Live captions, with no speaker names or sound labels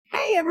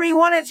Hey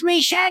everyone, it's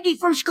me, Shaggy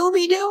from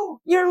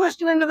Scooby-Doo. You're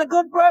listening to the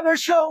Good Brother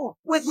Show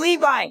with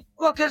Levi,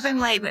 Lucas,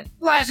 and Laban.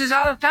 Laz is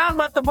out of town,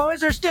 but the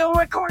boys are still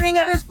recording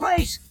at his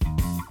place.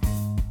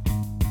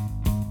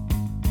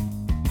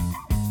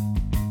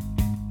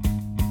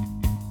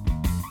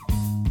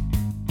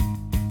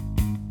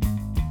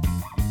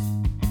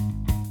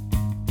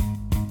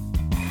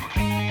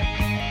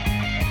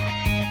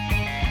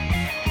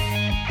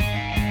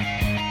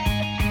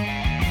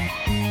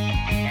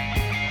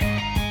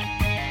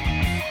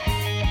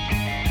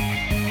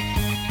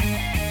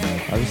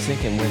 I was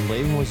thinking when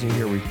Laban wasn't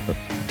here, we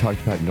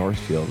talked about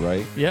Northfield,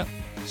 right? Yep.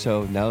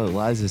 So now that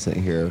Laz isn't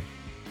here,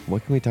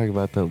 what can we talk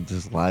about that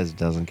just Laz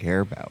doesn't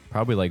care about?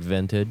 Probably like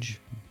vintage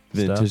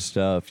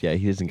stuff. Yeah,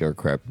 he doesn't give a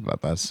crap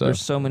about that stuff.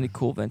 There's so many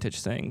cool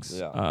vintage things.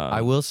 Yeah.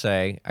 I will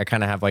say, I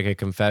kind of have like a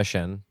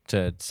confession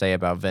to say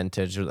about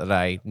vintage that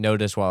I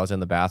noticed while I was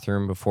in the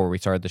bathroom before we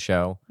started the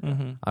show.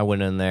 Mm-hmm. I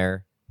went in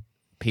there,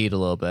 peed a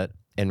little bit,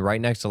 and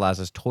right next to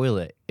Laz's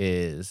toilet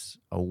is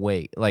a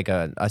weight, like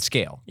a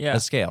scale. Yeah. A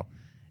scale.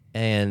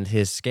 And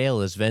his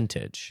scale is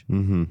vintage.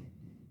 Mm-hmm.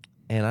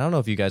 And I don't know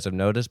if you guys have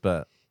noticed,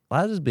 but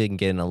Laz has been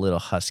getting a little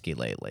husky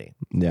lately.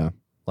 Yeah.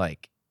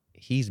 Like,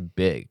 he's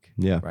big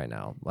right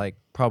now. Like,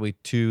 probably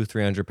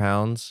 200-300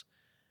 pounds.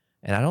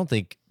 And I don't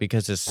think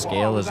because his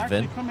scale is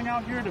vintage. Coming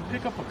out here to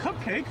pick up a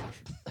cupcake.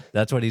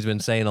 That's what he's been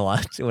saying a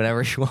lot.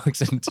 Whenever he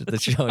walks into the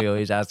show, he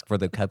always asks where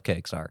the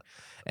cupcakes are.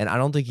 And I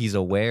don't think he's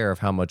aware of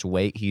how much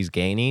weight he's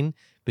gaining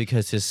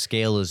because his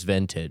scale is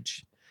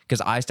vintage.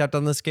 Because I stepped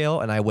on the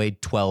scale and I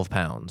weighed 12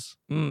 pounds.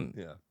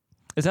 Yeah.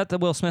 Is that the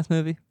Will Smith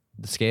movie?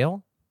 The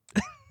scale?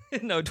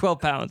 No,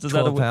 12 pounds. Is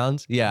 12 that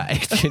pounds? Yeah,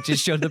 it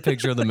just showed the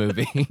picture of the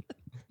movie.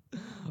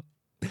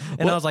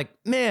 And I was like,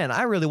 man,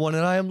 I really wanted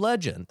I Am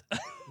Legend.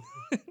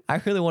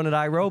 I really wanted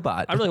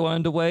iRobot. I really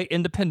wanted to weigh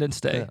Independence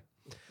Day.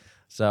 Yeah.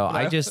 So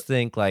I just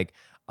think, like,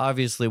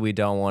 obviously we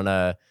don't want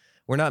to,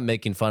 we're not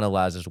making fun of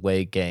Laz's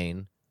weight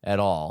gain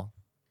at all.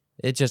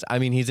 It's just, I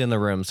mean, he's in the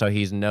room, so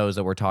he knows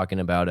that we're talking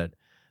about it.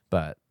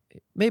 But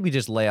maybe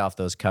just lay off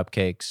those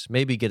cupcakes.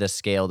 Maybe get a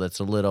scale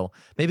that's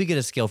maybe get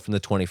a scale from the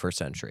 21st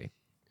century.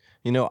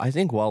 You know, I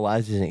think while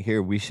Laz isn't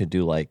here, we should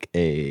do like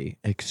a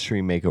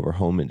Extreme Makeover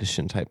Home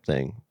Edition type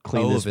thing.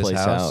 Clean this of his place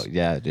house? out.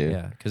 Yeah, dude.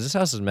 Yeah, because this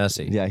house is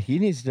messy. Yeah, he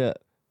needs to.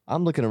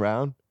 I'm looking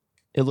around.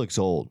 It looks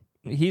old.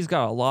 He's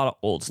got a lot of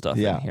old stuff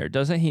in here.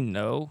 Doesn't he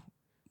know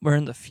we're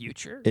in the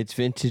future? It's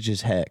vintage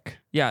as heck.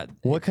 Yeah.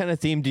 What kind of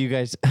theme do you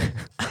guys...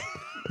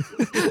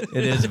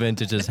 It is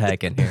vintage as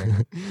heck in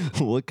here.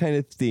 What kind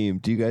of theme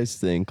do you guys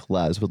think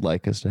Laz would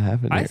like us to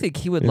have in here? I think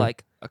he would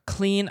like a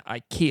clean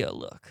IKEA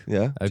look.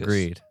 Yeah?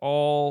 Agreed. Just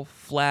all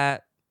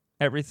flat,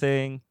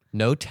 everything.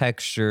 No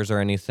textures or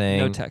anything.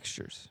 No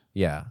textures.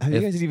 Yeah. Have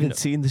you guys even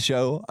seen the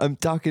show? I'm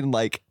talking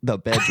like the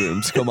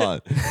bedrooms. Come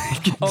on.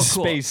 Cool.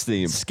 Space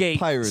theme.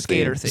 Skater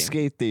theme.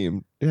 Skate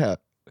theme. Yeah.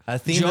 A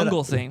theme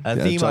Jungle theme. A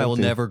theme I will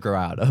theme. never grow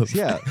out of.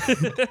 Yeah.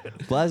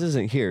 Laz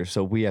isn't here,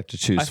 so we have to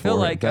choose I feel for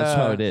like, him. That's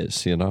how it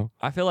is, you know?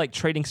 I feel like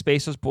Trading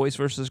Spaces Boys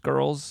versus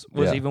Girls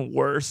was even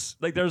worse.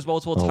 Like there's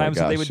multiple Oh my times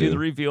that they gosh, would do the dude.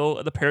 reveal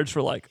and the parents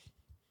were like,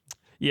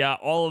 yeah,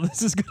 all of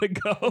this is going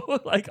to go.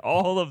 Like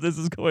all of this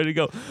is going to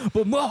go.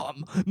 But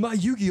mom, my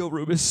Yu-Gi-Oh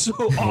room is so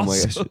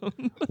awesome. Oh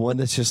my gosh. One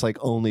that's just like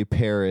only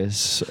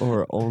Paris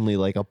or only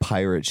like a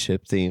pirate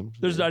ship theme.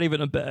 There's not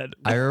even a bed.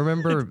 I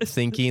remember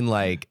thinking,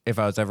 like, if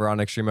I was ever on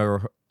Extreme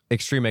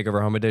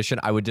Makeover Home Edition,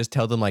 I would just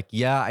tell them, like,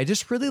 yeah, I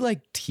just really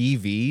like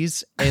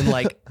TVs and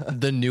like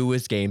the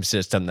newest game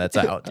system that's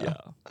out. Yeah.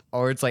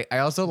 Or it's like, I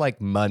also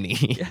like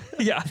money.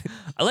 Yeah.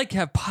 I like to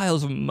have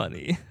piles of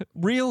money.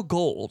 Real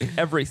gold,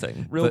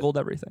 everything. Gold,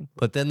 everything.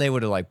 But then they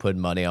would have like put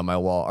money on my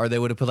wall, or they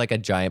would have put like a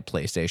giant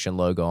PlayStation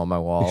logo on my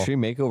wall.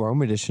 Extreme Makeover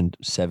Home Edition,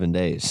 7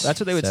 days. That's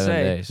what they would 7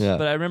 say. days. Yeah.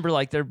 But I remember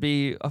like there'd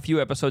be a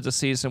few episodes a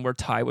season where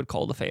Ty would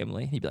call the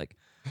family. He'd be like,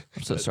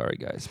 I'm so sorry,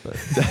 guys, but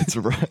That's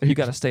right. you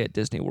got to stay at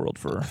Disney World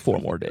for 4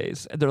 more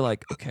days. And they're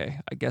like, okay,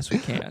 I guess we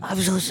can. I'm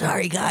so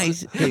sorry,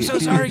 guys. I'm so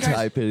sorry, guys.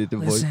 Type it into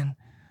voice. Listen,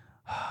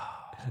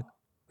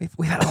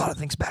 we've had a lot of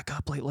things back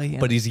up lately. And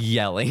But he's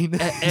yelling.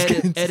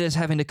 Ed is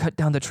having to cut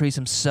down the trees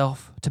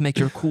himself to make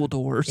your cool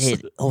doors.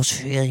 Ed,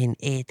 Australian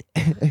Ed.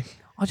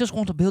 I just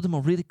want to build him a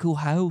really cool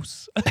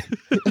house.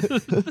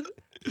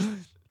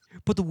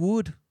 But the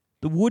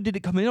wood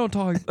didn't come in on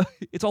time.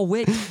 It's all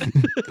wet.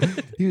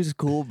 He was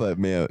cool, but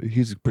man,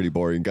 he's a pretty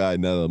boring guy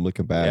now that I'm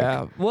looking back.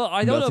 Yeah. Well,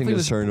 I don't Nothing know if it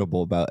was...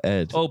 discernible about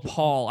Ed. Oh,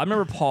 Paul. I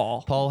remember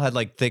Paul. Paul had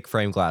like thick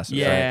frame glasses.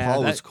 Yeah. Right?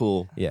 Paul was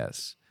cool.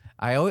 Yes.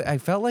 I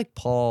felt like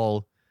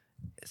Paul,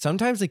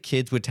 sometimes the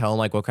kids would tell him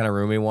like what kind of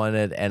room he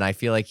wanted, and I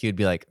feel like he would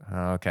be like,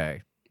 oh,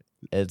 okay.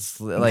 It's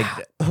like,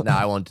 no,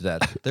 I won't do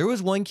that. There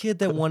was one kid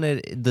that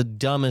wanted the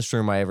dumbest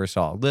room I ever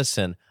saw.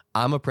 Listen,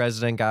 I'm a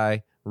president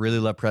guy, really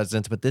love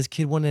presidents, but this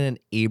kid wanted an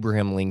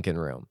Abraham Lincoln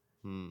room.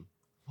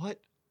 What?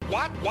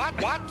 What?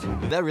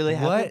 Did that really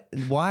happen?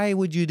 What? Why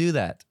would you do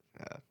that?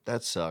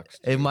 That sucks.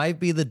 It might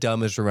be the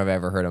dumbest room I've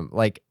ever heard him.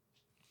 Like,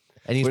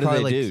 and he's What did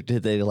probably they like, do?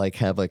 Did they like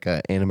have like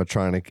a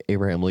animatronic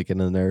Abraham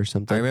Lincoln in there or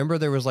something? I remember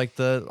there was like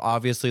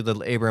obviously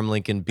the Abraham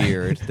Lincoln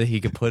beard that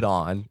he could put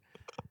on.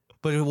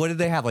 But what did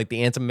they have? Like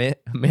the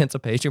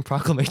Emancipation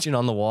Proclamation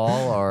on the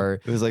wall,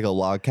 or It was like a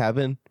log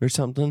cabin or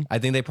something. I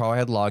think they probably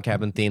had log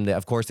cabin themed.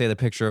 Of course, they had a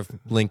picture of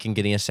Lincoln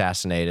getting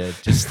assassinated.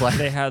 Just like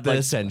They had the like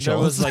essentials. there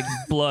was like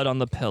blood on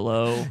the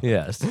pillow.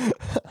 yes.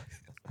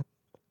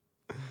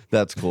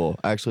 That's cool.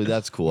 Actually,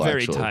 that's cool.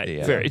 Very actually. tight.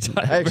 yeah. Very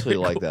tight. I actually Very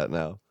like cool. that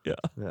now. Yeah.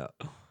 Yeah.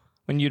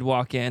 When you'd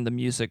walk in, the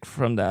music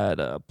from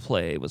that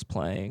play was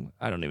playing.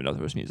 I don't even know if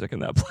there was music in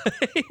that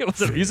play.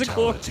 Was it a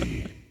musical?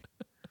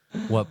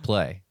 What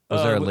play?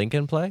 Was there a w-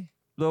 Lincoln play?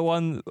 The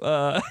one,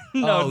 no,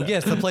 Oh,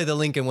 yes, the play the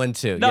Lincoln went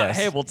to. not yes.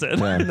 Hamilton.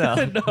 Yeah.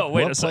 No, wait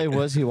What a play second.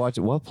 was he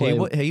watching? What play?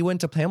 He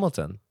went to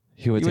Hamilton.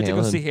 He went You went to go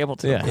Hamilton? see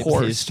Hamilton, Yeah. of It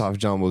course. pissed off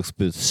John Wilkes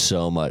Booth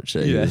so much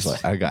that he was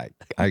Yes. like,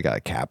 I got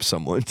to cap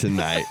someone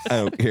tonight. I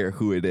don't care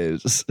who it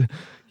is.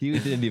 He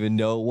didn't even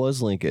know it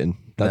was Lincoln.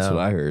 That's No.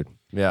 what I heard.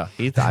 Yeah,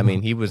 I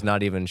mean, he was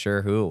not even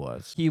sure who it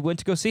was. He went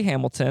to go see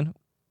Hamilton.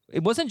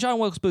 It wasn't John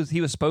Wilkes Booth.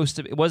 He was supposed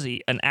to. Was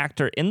he an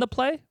actor in the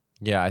play?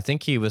 Yeah, I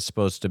think he was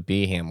supposed to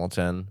be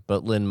Hamilton,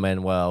 but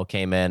Lin-Manuel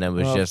came in and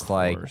was Of just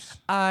like, course.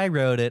 I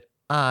wrote it.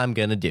 I'm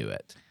going to do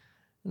it.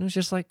 And it was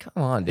just like,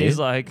 come on, dude. He's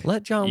like,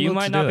 let John you Wilkes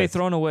might not do be it."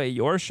 throwing away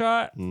your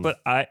shot, but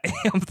I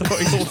am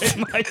throwing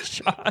away my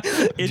shot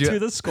into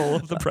the skull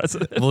of the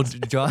president. Well,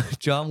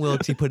 John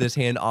Wilkes, he put his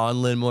hand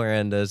on Lin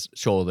Miranda's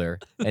shoulder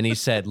and he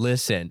said,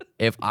 listen,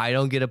 if I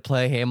don't get to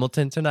play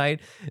Hamilton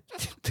tonight,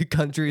 the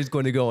country is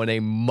going to go in a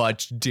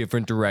much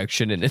different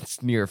direction in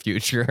its near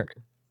future.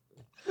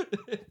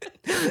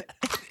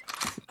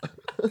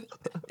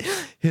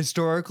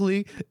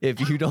 Historically, if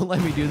you don't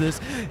let me do this,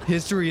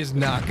 history is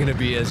not going to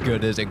be as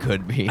good as it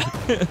could be.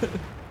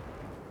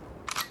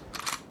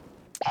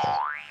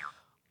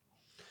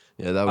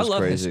 Yeah, that I was love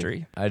crazy.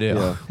 history. I do.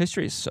 Yeah.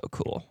 History is so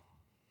cool.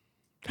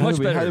 How Much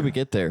did better. we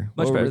get there?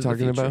 Much what better were we than the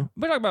talking future. about?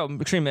 We're talking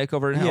about Extreme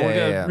Makeover and how Yeah, we're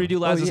yeah, going to redo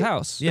Laz's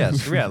house.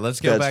 Yes, yeah, let's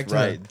go back to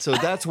right. So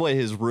that's what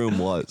his room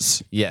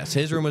was. Yes,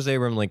 his room was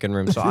Abraham Lincoln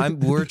room. So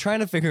we're trying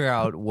to figure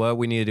out what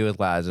we need to do with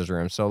Laz's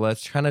room. So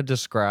let's kind of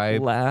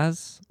describe.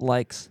 Laz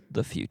likes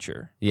the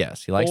future.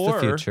 Yes, he likes the Or-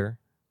 future.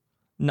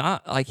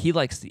 Not like he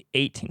likes the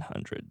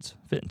 1800s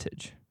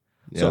vintage.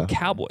 So Yeah.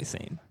 cowboy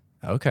theme.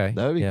 Okay,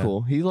 That would be yeah.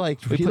 cool. He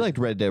liked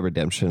Red Dead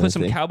Redemption. I Put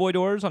some think. cowboy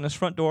doors on his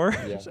front door.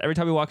 So every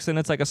time he walks in,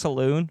 it's like a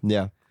saloon.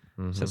 Yeah.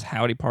 Mm-hmm. Says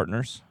howdy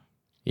partners.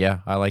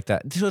 Yeah, I like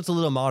that. So it's a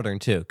little modern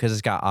too, because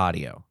it's got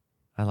audio.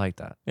 I like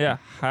that. Yeah,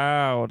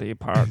 howdy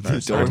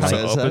partners. door Every time it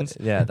says that? opens.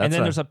 Yeah, that's And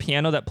then there's a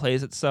piano that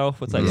plays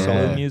itself with like Yeah.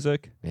 saloon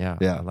music. yeah,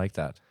 Yeah. I like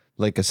that.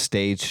 Like a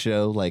stage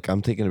show. Like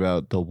I'm thinking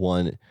about the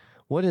one.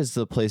 What is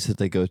the place that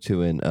they go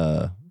to in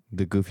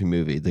the Goofy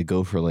movie, the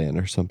Gopherland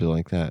or something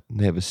like that?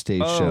 They have a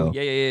stage Oh, show.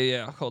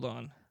 yeah. Hold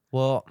on.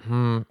 Well,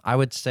 I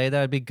would say that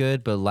would be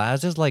good, but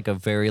Laz is like a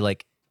very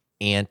like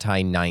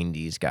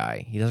anti-90s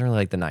guy. He doesn't really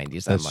like the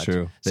 90s that That's much.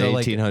 true. The So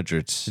like,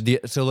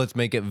 1800s. so let's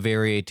make it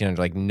very 1800s,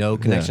 like no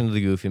connection to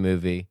the Goofy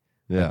movie.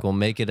 Yeah. Like we'll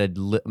make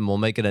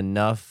it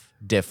enough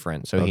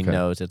different so he Okay.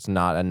 knows it's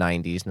not a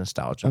 90s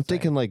nostalgia. I'm thing.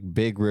 thinking like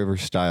Big River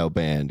style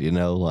band, you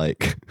know,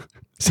 like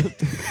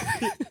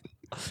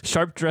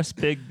Sharp dressed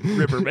big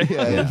riverman.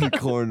 yeah, in the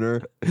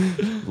corner.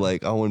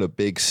 Like I want a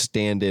big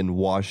stand-in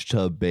wash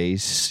tub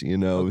bass, you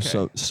know,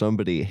 Okay.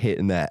 somebody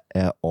hitting that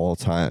at all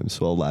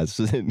times while Laz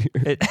is in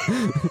here.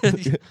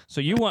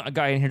 So you want a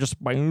guy in here just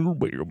Yeah.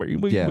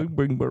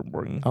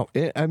 Oh,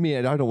 I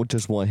mean, I don't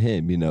just want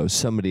him, you know,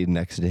 somebody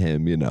next to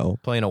him, you know.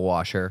 playing a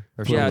washer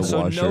or From yeah, the so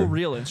no washer.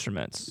 real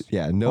instruments.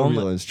 Yeah, no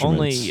real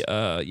instruments.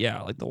 Only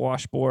like the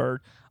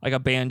washboard, like a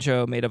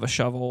banjo made of a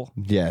shovel.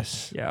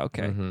 Yes. Yeah,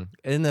 okay. Mhm.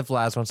 And if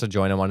Laz wants to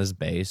join him on his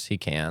bass, he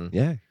can.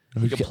 Yeah.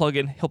 He'll plug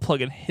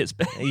in his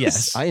bass.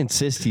 Yes. I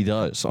insist he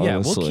does. Yeah,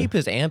 Honestly. we'll keep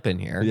his amp in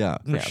here. Yeah.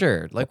 For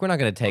sure. Like we're not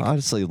gonna take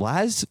Honestly,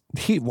 Laz,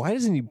 why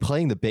isn't he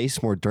playing the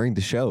bass more during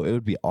the show? It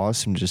would be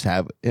awesome to just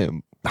have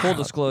him. Full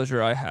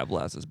disclosure, I have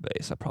Laz's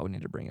bass. I probably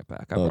need to bring it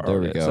back. I Oh, borrowed there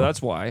we it. go. So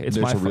that's why. It's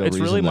There's my a real it's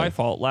really reason my there.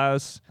 fault,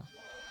 Laz.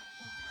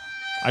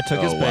 I took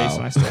his Oh, bass wow.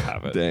 and I still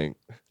have it. Dang.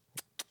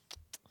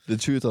 The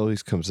truth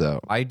always comes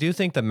out. I do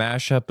think the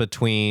mashup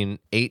between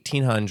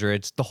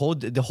 1800s,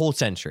 the whole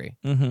century.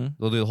 Mm-hmm.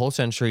 We'll do the whole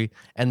century,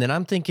 and then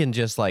I'm thinking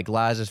just like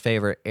Laz's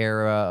favorite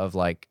era of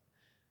like,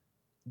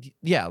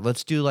 yeah,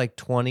 let's do like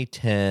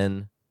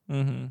 2010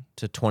 Mm-hmm.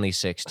 to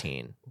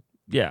 2016.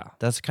 Yeah.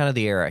 That's kind of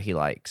the era he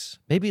likes.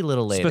 Maybe a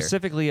little later.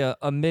 Specifically a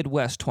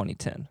Midwest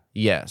 2010.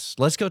 Yes,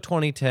 let's go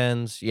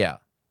 2010s. Yeah,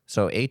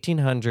 so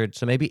 1800,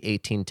 so maybe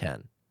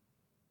 1810.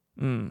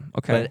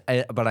 Okay.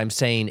 But I'm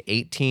saying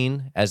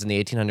 18 as in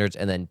the 1800s,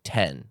 and then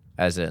 10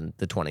 as in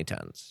the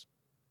 2010s.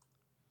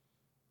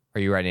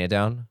 Are you writing it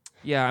down?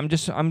 Yeah, I'm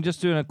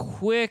just doing a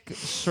quick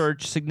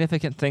search.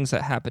 Significant things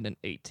that happened in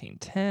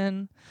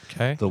 1810.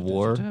 Okay. The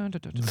war.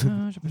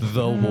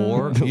 The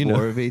war. The You know.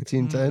 War of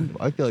 1810.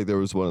 I feel like there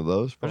was one of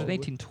those. But in probably.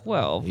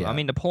 1812, Yeah. I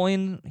mean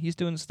Napoleon, he's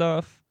doing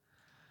stuff.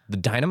 The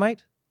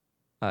dynamite.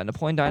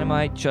 Napoleon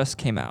Dynamite just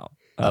came out.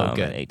 Oh,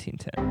 good. In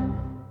 1810.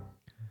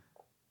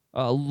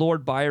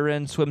 Lord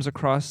Byron swims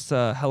across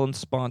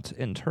Hellespont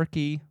in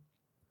Turkey.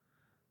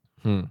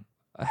 Hmm.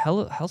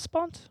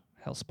 Hellespont?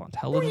 Hellespont.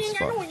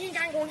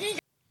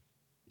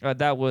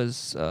 That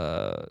was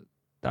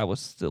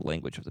the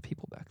language of the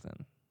people back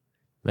then.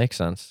 Makes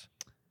sense.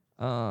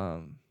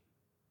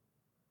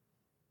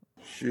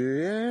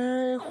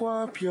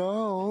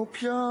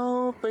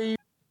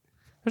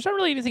 There's not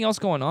really anything else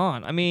going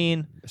on. I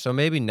mean, So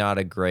maybe not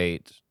a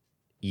great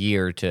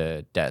year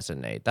to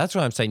designate. That's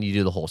what I'm saying. You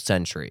do the whole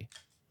century.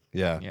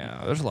 Yeah.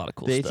 yeah, there's a lot of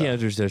cool The stuff.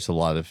 1800s, there's a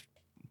lot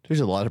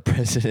of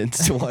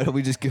presidents. So why don't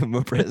we just give them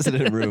a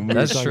president room? We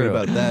That's were talking true.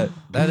 about that.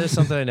 That is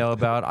something I know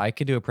about. I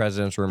could do a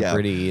president's room Yeah.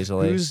 pretty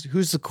easily.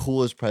 Who's the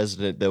coolest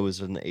president that was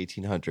in the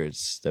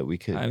 1800s that we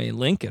could? I mean,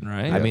 Lincoln,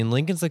 right? I mean,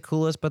 Lincoln's the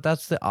coolest, but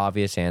that's the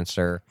obvious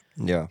answer.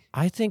 yeah.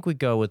 I think we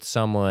go with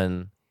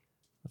someone.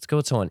 Let's go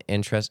with someone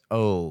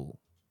Oh,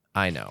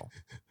 I know.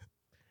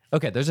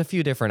 Okay, there's a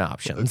few different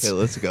options. Okay,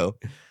 let's go.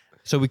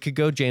 So we could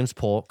go James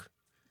Polk,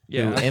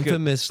 yeah, who that's good.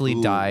 infamously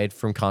Ooh. died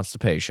from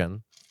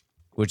constipation,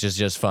 which is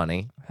just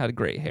funny. Had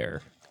great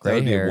hair. That Gray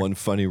would be hair. one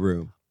funny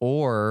room.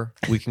 Or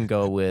we can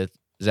go with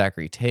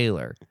Zachary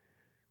Taylor,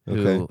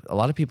 who Okay. a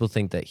lot of people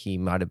think that he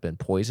might have been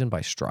poisoned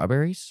by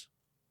strawberries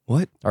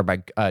What? or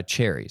by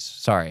cherries.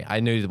 Sorry, I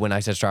knew that when I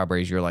said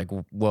strawberries, you're like,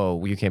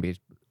 whoa, you can't be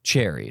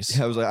cherries.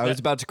 I was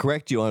about to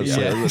correct you on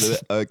Yeah.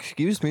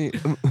 excuse me.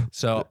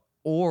 So,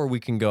 or we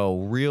can go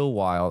real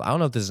wild. I don't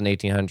know if this is an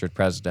 1800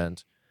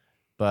 president,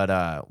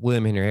 but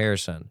William Henry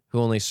Harrison, who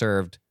only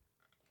served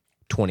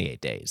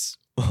 28 days,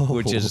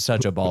 which is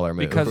such a baller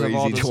move. Because of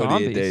all Crazy the 28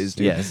 zombies. days,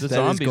 dude. Yes. The That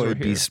is zombies going were to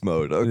here. beast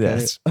mode. Okay.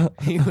 Yes.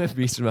 He went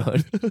beast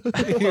mode.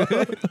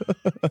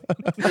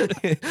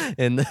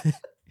 And then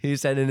he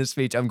said in his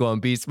speech, I'm going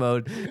beast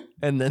mode.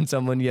 And then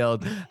someone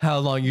yelled, how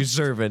long you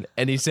serving?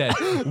 And he said,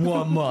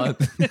 1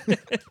 month.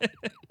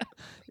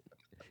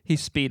 He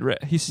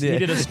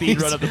did a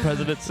speed run of the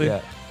presidency.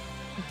 Yeah.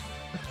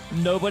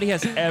 Nobody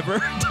has ever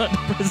done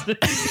the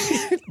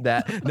presidency.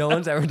 That no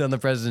one's ever done the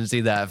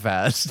presidency that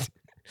fast.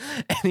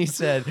 And he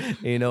said,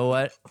 you know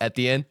what? At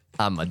the end,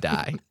 I'm going to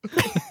die.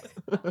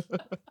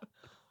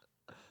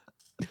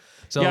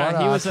 So a lot yeah,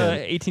 of he was options.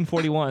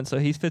 1841, so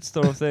he fits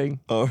the whole thing.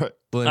 All right.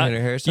 William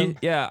Henry Harrison?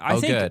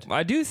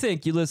 I do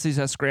think Ulysses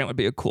S. Grant would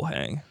be a cool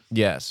hang.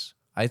 Yes.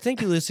 I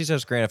think Ulysses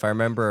S. Grant, if I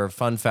remember a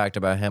fun fact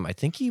about him, I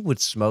think he would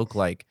smoke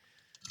like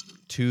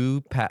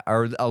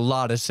a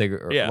lot of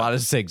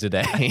cigs a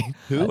day.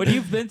 When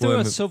you've been through a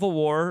William- civil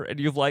war and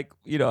you've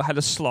had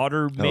to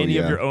slaughter many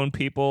of yeah. your own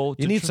people,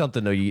 You need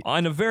something to eat.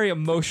 on a very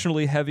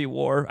emotionally heavy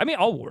war. I mean,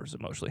 all wars are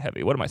emotionally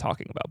heavy. What am I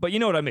talking about? But you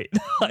know what I mean.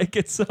 Like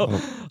it's so.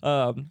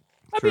 I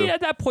mean,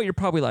 at that point, you're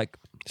probably like,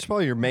 It's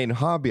probably your main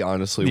hobby,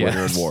 honestly, when Yeah.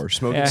 you're in war.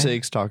 Smoking Yeah.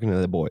 cigs, talking to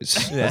the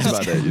boys. That's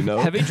about it, you know?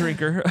 heavy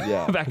drinker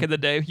Yeah. back in the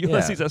day.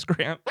 Ulysses S.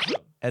 Grant.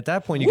 At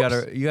that point, you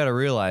gotta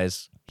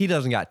realize he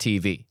doesn't got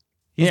TV.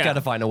 He's Yeah. got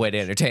to find a way to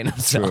entertain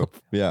himself.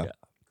 Yeah.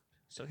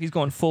 So he's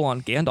going full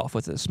on Gandalf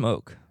with his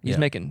smoke. He's Yeah.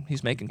 making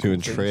cool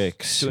Doing things.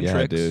 tricks. Doing yeah,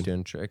 tricks. dude.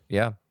 Doing trick.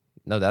 Yeah.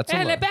 No, that's a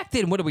And lot. back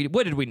then, what did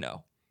we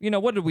know?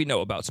 What did we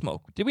know about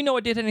smoke? Did we know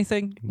it did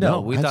anything?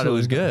 No, we thought it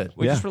was absolutely good.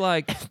 We Yeah. just were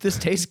like, This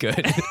tastes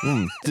good.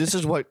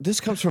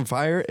 This comes from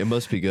fire. It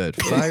must be good.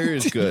 Fire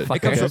is good.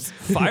 it comes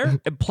from fire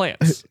and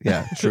plants.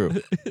 Yeah,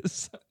 true.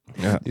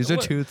 Yeah. These are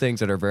two things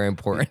that are very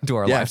important to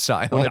our Yeah.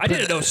 lifestyle. Well, I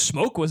didn't know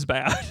smoke was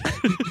bad.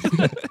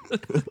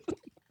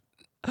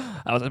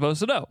 I was supposed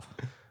to know.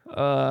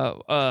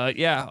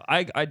 Yeah,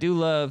 I do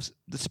love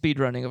the speed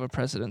running of a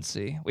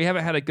presidency. We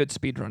haven't had a good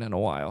speed run in a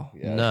while.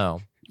 Yeah. No.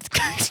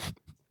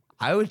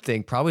 I would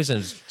think probably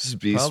since Just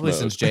beast mode.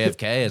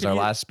 JFK is our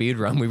last speed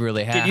run we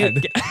really had.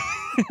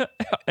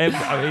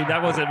 I mean, that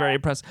wasn't very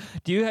impressive.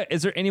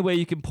 Is there any way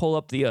you can pull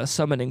up the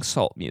summoning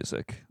salt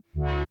music?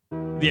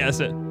 Yeah, that's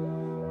it.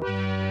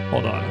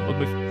 Hold on, let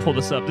me pull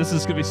this up. This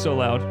is gonna be so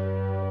loud.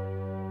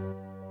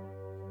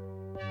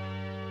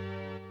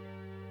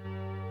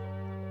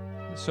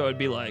 So it'd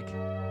be like,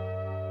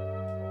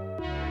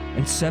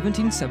 in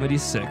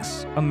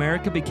 1776,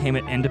 America became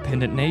an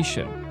independent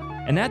nation.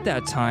 And at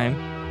that time,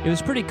 it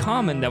was pretty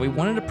common that we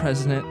wanted a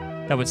president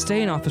that would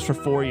stay in office for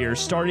 4 years,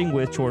 starting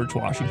with George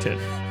Washington.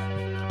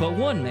 But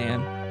one man,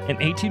 in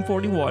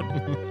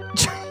 1841,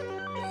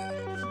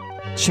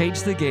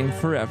 changed the game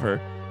forever.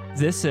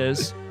 This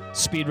is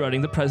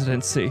Speedrunning the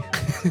Presidency.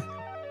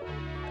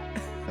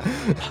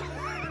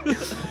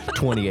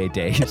 28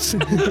 days.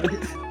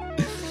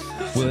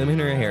 William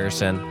Henry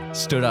Harrison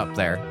stood up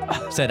there,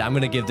 said, I'm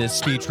going to give this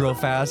speech real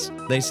fast.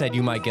 They said,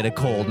 you might get a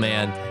cold,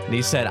 man. And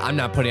he said, I'm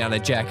not putting on a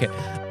jacket.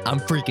 I'm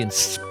freaking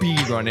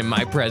speed running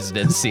my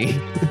presidency.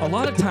 A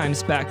lot of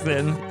times back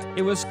then,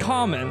 it was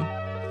common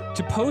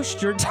to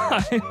post your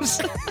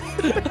times,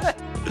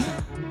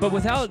 but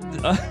without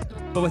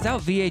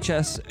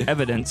VHS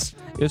evidence,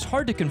 it was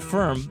hard to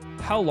confirm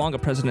how long a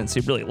presidency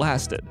really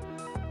lasted.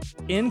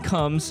 In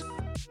comes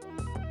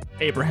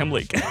Abraham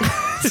Lincoln.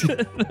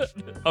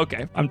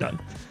 Okay, I'm done.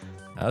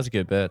 That was a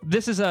good bit.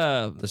 This is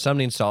The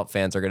Summoning Salt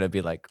fans are going to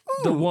be like,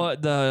 me.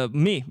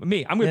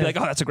 I'm gonna be like,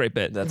 oh, that's a great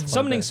bit. That's a fun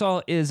Summoning bit.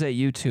 Salt is a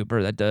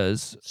YouTuber that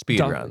does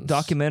Speedruns.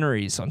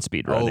 documentaries on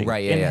speedrunning. Oh,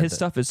 right, yeah, and yeah. his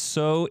stuff is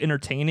so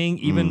entertaining.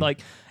 Even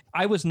like,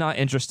 I was not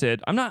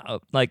interested. I'm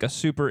not like a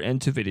super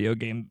into video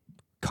game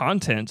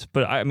content,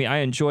 but I mean, I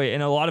enjoy it,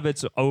 and a lot of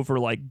it's over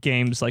like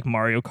games like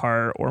Mario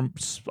Kart or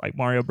like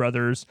Mario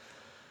Brothers,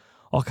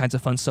 all kinds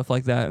of fun stuff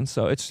like that. And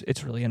so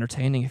it's really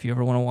entertaining if you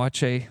ever want to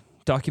watch a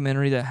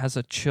documentary that has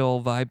a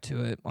chill vibe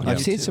to it. On I've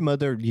YouTube. seen some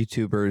other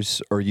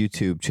YouTubers or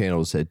YouTube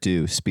channels that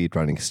do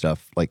speedrunning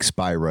stuff, like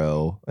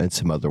Spyro and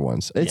some other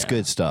ones. It's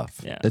good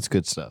stuff. Yeah. It's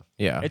good stuff.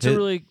 Yeah. It's a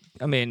really,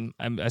 I mean,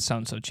 I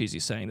sound so cheesy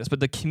saying this,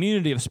 but the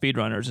community of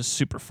speedrunners is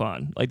super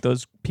fun. Like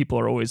those people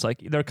are always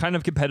like, they're kind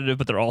of competitive,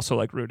 but they're also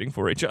like rooting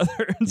for each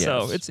other. And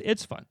so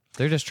it's fun.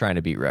 They're just trying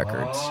to beat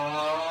records.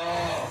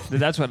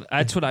 That's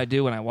what I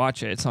do when I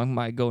watch it. It's on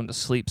my going to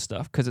sleep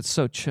stuff because it's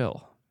so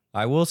chill.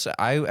 I will say,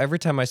 every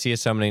time I see a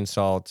Summoning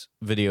Salt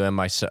video in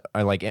my,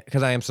 I like it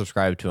because I am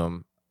subscribed to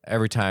them.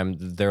 Every time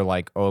they're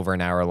like over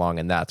an hour long,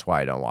 and that's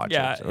why I don't watch it.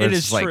 Yeah, Or it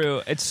it's is like,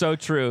 true. It's so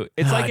true.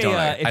 It's like if you're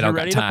ready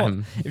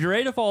if you're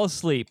ready to fall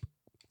asleep,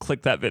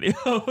 click that video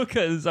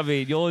because I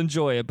mean you'll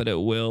enjoy it, but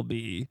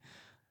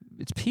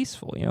it's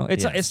peaceful. You know,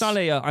 it's not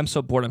I'm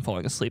so bored I'm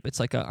falling asleep.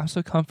 It's like I'm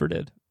so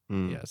comforted.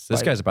 Yes,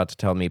 this guy's about to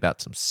tell me about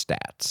some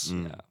stats.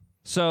 Yeah.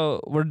 So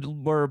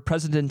we're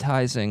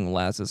presidentizing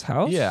Laz's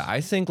house. Yeah,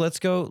 I think let's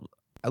go.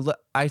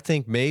 I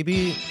think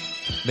maybe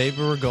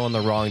we're going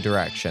the wrong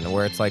direction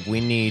where it's like we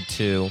need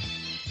to.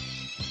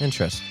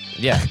 Interest.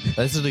 Yeah,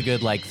 this is a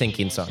good like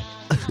thinking song.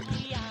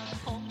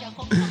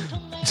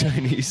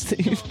 Chinese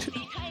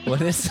themed.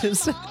 What is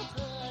this?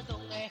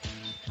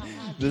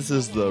 This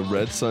is the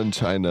Red Sun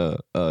China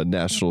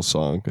national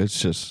song.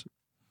 It's just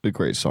a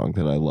great song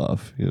that I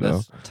love. You know.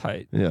 That's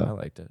tight. Yeah. I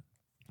liked it.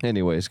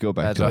 Anyways, go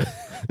back to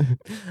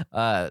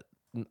it.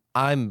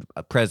 I'm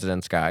a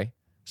president's guy,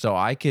 so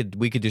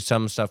we could do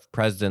some stuff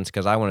presidents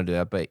because I want to do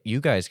that. But you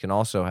guys can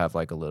also have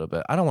like a little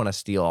bit. I don't want to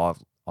steal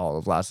all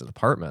of Lass's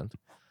apartment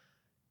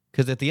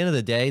because at the end of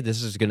the day,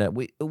 this is gonna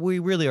we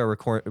really are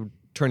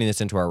turning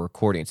this into our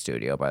recording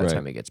studio by the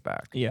time he gets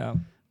back. Yeah.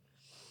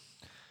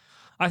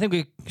 I think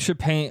we should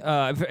paint.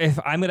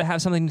 If I'm gonna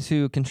have something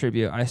to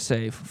contribute, I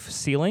say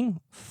ceiling,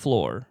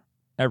 floor,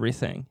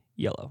 everything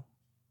yellow.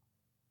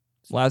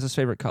 Laz's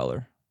favorite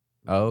color.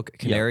 Oh,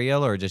 canary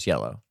yellow or just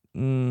yellow?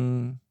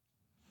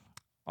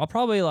 I'll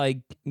probably like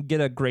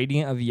get a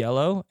gradient of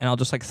yellow, and I'll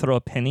just like throw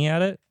a penny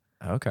at it.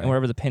 Okay. And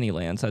wherever the penny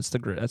lands, that's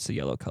the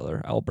yellow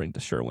color. I'll bring to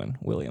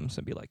Sherwin-Williams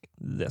and be like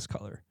this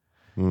color,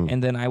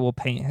 and then I will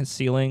paint his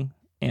ceiling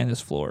and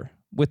his floor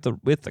with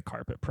the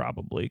carpet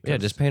probably. Yeah,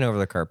 just paint over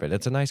the carpet.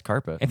 It's a nice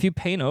carpet. If you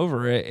paint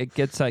over it, it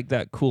gets like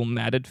that cool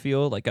matted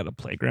feel, like at a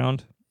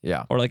playground.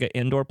 Yeah. Or like an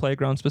indoor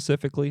playground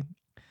specifically.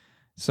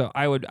 So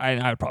I would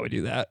probably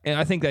do that, and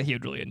I think that he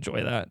would really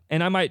enjoy that.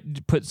 And I might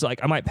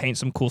paint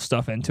some cool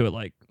stuff into it,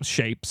 like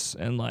shapes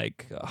and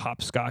like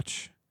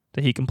hopscotch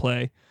that he can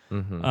play.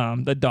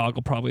 Mm-hmm. The dog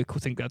will probably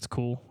think that's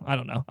cool. I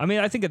don't know. I mean,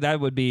 I think that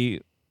would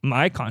be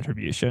my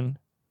contribution.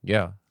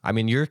 Yeah, I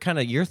mean, you're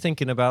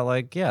thinking about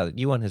like, yeah,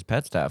 you want his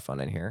pets to have fun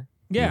in here.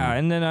 Yeah,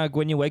 and then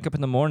when you wake up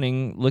in the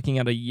morning looking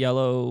at a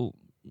yellow,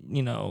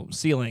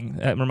 ceiling,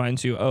 that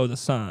reminds you, oh, the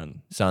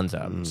sun. Sun's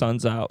out.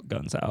 Sun's out,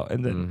 guns out,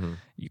 and then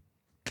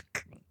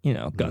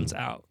guns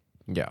out.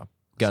 Yeah,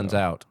 guns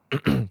out.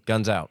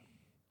 Guns out.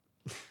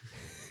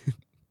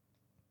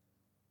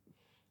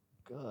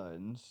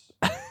 Guns.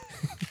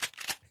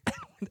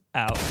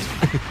 Out.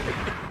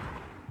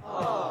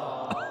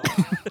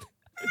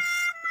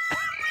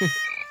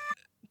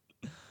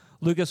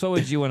 Lucas, what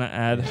would you want to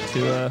add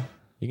to?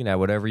 You can add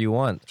whatever you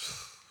want.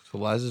 To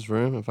Laz's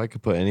room, if I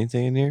could put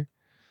anything in here,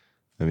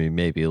 I mean,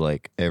 maybe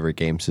like every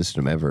game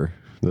system ever.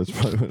 That's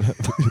probably what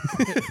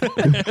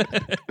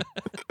happened.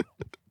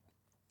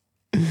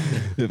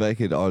 If I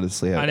could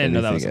honestly have I didn't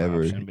know that was anything an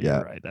ever, option, but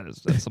you're right.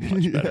 That's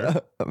much better. Yeah.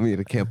 I mean,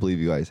 I can't believe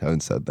you guys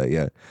haven't said that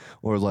yet.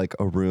 Or like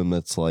a room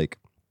that's like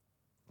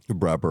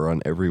rubber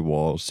on every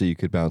wall, so you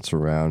could bounce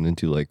around and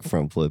do like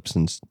front flips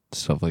and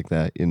stuff like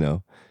that.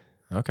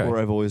 Okay. Or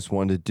I've always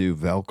wanted to do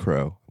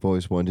Velcro. I've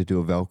always wanted to do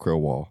a Velcro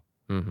wall.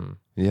 Mm-hmm.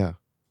 Yeah.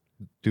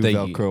 Do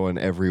Velcro on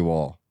every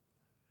wall.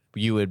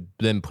 You would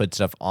then put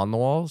stuff on the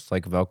walls,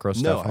 like Velcro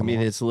stuff? No, I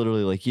mean, it's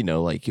literally like,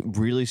 like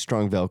really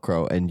strong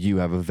Velcro, and you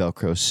have a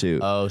Velcro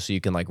suit. Oh, so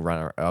you can like run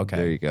around. Okay.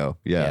 There you go.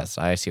 Yeah. Yes,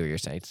 I see what you're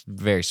saying. It's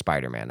very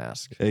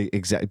Spider-Man-esque.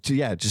 Exactly.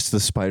 Yeah, just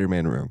the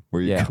Spider-Man room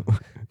where you go.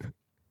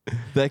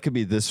 That could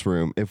be this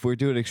room. If we're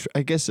doing,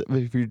 I guess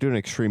if you're doing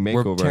extreme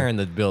makeover. We're tearing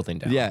the building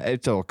down. Yeah,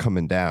 it's all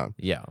coming down.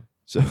 Yeah.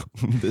 So,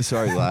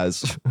 sorry,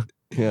 Laz.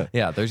 Yeah.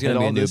 Yeah, there's going to And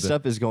be all a new this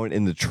stuff is going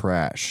in the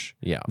trash.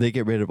 Yeah. They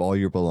get rid of all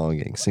your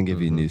belongings and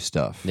give you new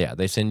stuff. Yeah,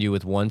 they send you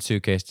with one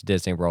suitcase to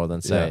Disney World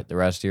and say the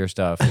rest of your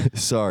stuff.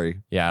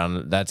 Sorry.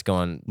 Yeah, that's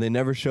going. They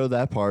never show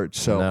that part,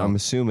 so No. I'm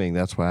assuming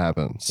that's what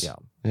happens. Yeah.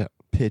 Yeah.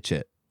 Pitch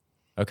it.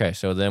 Okay,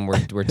 so then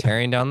we're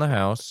tearing down the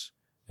house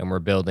and we're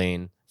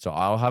building. So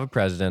I'll have a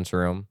president's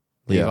room.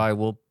 Levi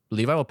will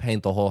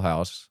paint the whole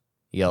house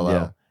yellow,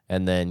 Yeah.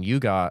 and then you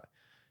got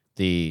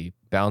the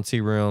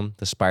bouncy room,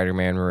 the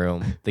Spider-Man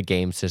room, the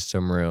game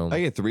system room. I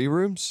get 3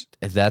 rooms?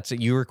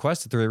 You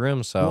requested 3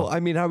 rooms, so Well, I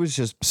mean, I was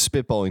just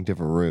spitballing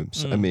different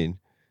rooms. I mean,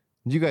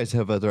 you guys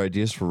have other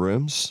ideas for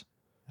rooms?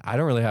 I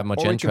don't really have much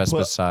Or we could interest put-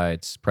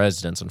 besides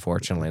presidents,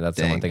 unfortunately. That's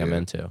the Dang, one thing I'm dude.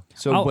 into.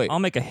 So wait, I'll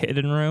make a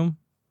hidden room.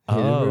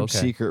 hidden room, okay.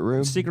 secret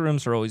room. Secret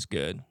rooms are always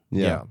good.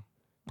 Yeah.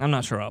 I'm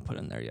not sure what I'll put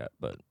in there yet,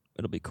 but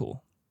it'll be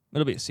cool.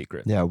 It'll be a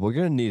secret. Yeah, we're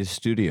gonna need a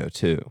studio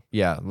too.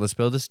 Yeah, let's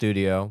build a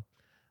studio.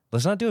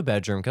 Let's not do a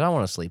bedroom because I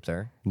want to sleep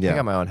there. Yeah. I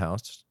got my own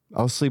house.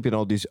 I'll sleep in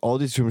all these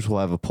rooms will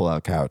have a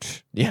pull-out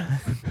couch. Yeah.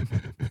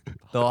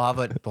 They'll have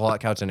a pull-out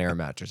couch and air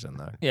mattress in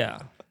there. Yeah.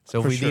 So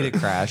if we need a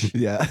crash,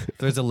 Yeah. if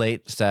there's a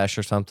late stash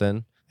or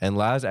something, and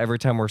Laz, every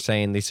time we're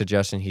saying the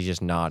suggestion, he's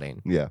just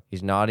nodding. Yeah.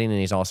 He's nodding and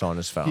he's also on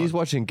his phone. He's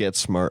watching Get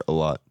Smart a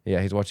lot.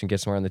 Yeah, he's watching Get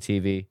Smart on the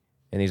TV,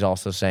 and he's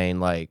also saying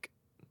like,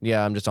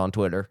 "Yeah, I'm just on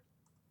Twitter."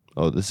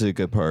 Oh, this is a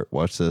good part.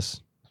 Watch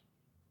this.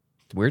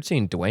 It's weird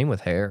seeing Dwayne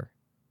with hair,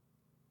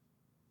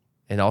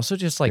 and also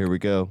just like Here we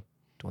go.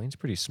 Dwayne's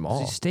pretty Does small.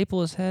 he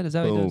staple his head? Is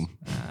that what he does? Boom.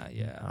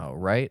 Yeah. Oh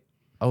right.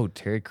 Oh,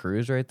 Terry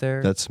Crews right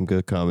there. That's some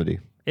good comedy.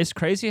 It's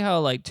crazy how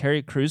like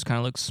Terry Crews kind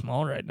of looks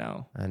small right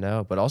now. I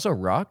know, but also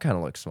Rock kind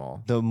of looks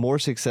small. The more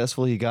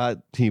successful he got,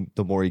 the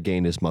more he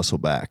gained his muscle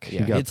back.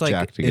 Yeah, he got it's like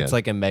jacked again. it's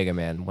like a Mega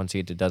Man. Once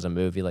he does a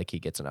movie, like he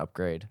gets an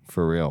upgrade,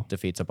 for real.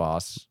 defeats a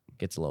boss,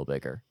 gets a little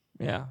bigger.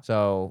 Yeah.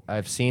 So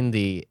I've seen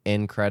the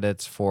end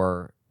credits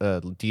for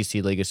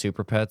DC League of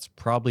Super Pets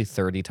probably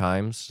 30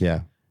 times.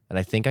 Yeah. And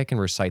I think I can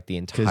recite the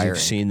Because entire. you've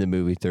seen the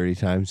movie 30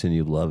 times and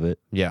you love it.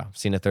 Yeah, I've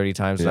seen it 30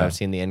 times. And Yeah. I've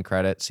seen the end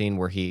credit scene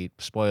where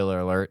spoiler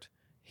alert,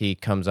 he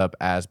comes up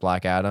as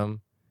Black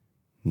Adam.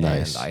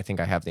 Nice. And I think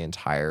I have the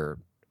entire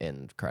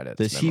end credits.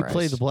 Does he play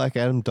memorized. the Black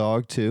Adam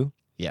dog too?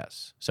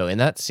 Yes. So in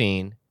that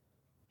scene,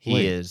 he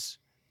Wait. is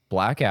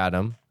Black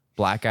Adam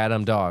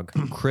dog,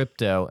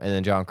 Crypto, and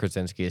then John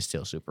Krasinski is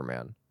still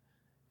Superman.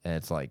 And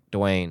it's like,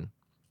 Dwayne,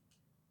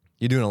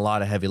 you're doing a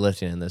lot of heavy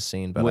lifting in this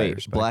scene, but I Wait,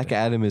 respect Black it.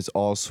 Adam is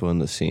also in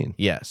the scene.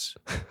 Yes.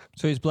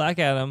 So he's Black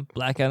Adam,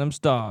 Black Adam's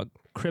dog,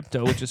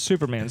 Crypto, which is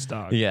Superman's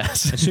dog.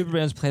 Yes. And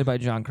Superman's played by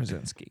John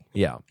Krasinski.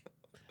 Yeah.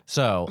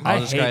 So I I'll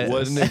hate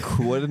describe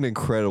What an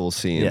incredible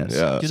scene. Yes.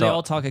 Yeah. Do So- they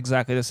all talk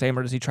exactly the same,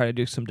 or does he try to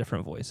do some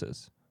different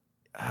voices?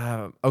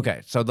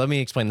 Okay, so let me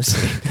explain the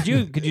scene.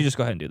 Could you just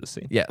go ahead and do the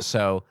scene? Yeah.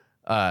 So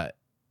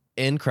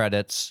in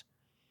credits,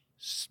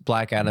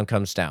 Black Adam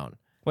comes down.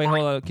 Wait, hold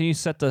on. Can you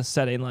set the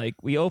setting? Like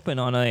we open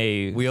on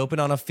a. We open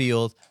on a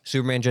field.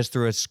 Superman just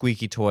threw a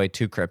squeaky toy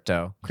to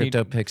Crypto.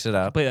 Crypto picks it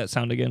up. Play that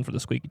sound again for the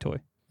squeaky toy.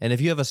 And if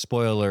you have a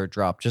spoiler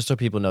drop, just so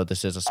people know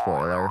this is a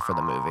spoiler for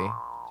the movie.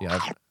 Do you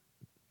have?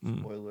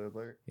 Spoiler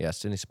alert.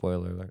 Yes, any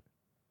spoiler alert?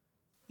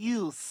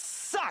 You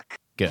suck.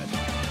 Good.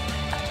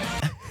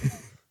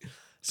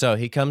 So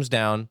he comes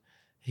down.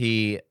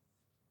 You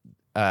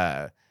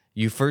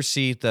first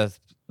see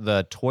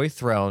the toy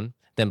thrown.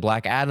 Then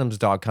Black Adam's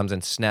dog comes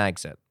and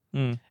snags it.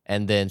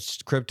 And then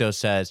Crypto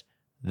says,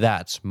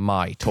 "That's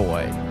my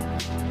toy."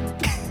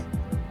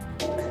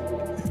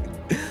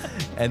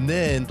 And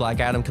then Black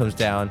Adam comes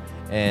down,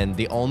 and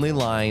the only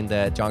line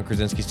that John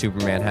Krasinski's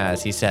Superman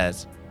has, he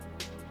says,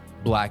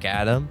 "Black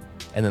Adam,"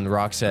 and then The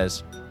Rock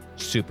says,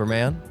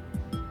 "Superman,"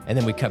 and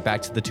then we cut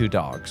back to the two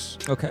dogs.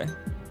 Okay.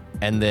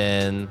 And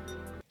then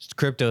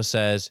Crypto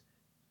says,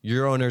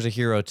 "Your owner's a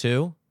hero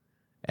too,"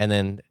 and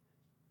then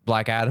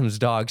Black Adam's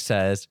dog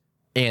says,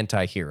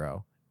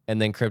 "Anti-hero," and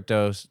then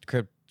Crypto,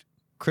 the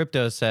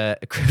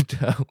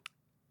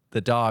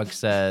dog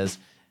says,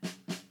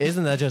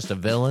 "Isn't that just a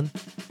villain?"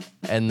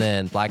 And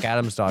then Black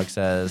Adam's dog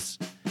says,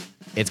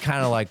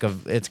 more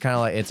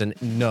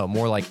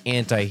like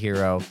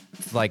anti-hero.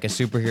 It's like a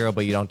superhero,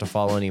 but you don't have to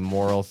follow any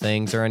moral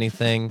things or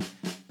anything.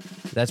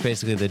 That's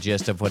basically the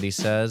gist of what he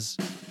says.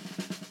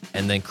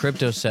 And then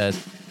Crypto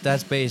says,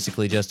 "That's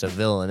basically just a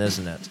villain,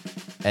 isn't it?"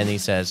 And he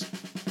says,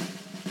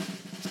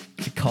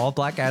 "Call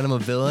Black Adam a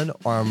villain,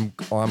 or I'm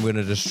going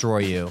to destroy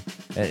you."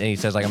 And he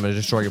says, like, "I'm going to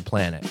destroy your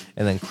planet."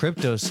 And then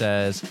Crypto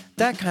says,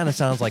 "That kind of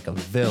sounds like a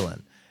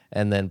villain."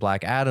 And then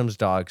Black Adam's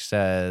dog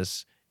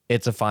says,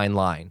 "It's a fine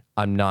line.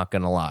 I'm not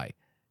going to lie."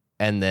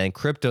 And then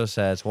Crypto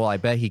says, "Well, I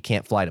bet he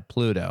can't fly to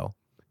Pluto."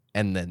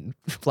 And then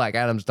Black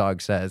Adam's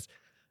dog says,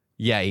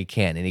 "Yeah, he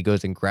can." And he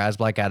goes and grabs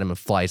Black Adam and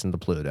flies into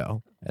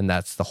Pluto. And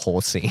that's the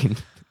whole scene.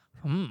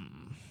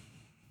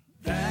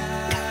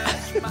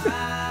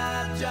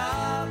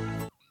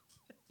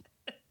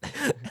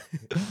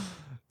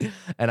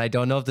 And I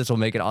don't know if this will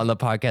make it on the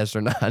podcast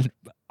or not.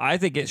 I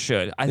think it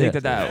should. I think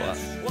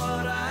Yes.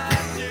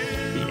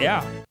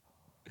 Yeah.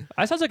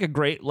 That sounds like a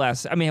great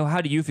lesson. I mean,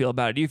 how do you feel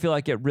about it? Do you feel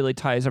like it really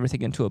ties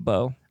everything into a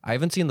bow? I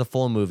haven't seen the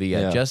full movie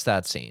yet, Yeah. just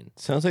that scene.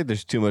 Sounds like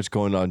there's too much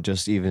going on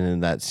just even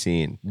in that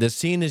scene. The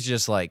scene is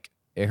just like,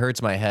 it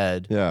hurts my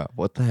head. Yeah.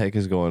 What the heck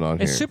is going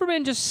on Is here?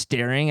 Superman just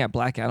staring at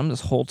Black Adam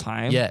this whole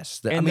time?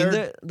 Yes. I And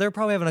mean, they're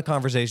probably having a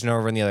conversation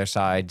over on the other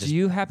side. Do Just,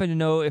 you happen to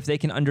know if they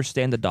can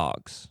understand the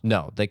dogs?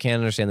 no, they can't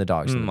understand the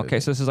dogs. in the Okay, movie.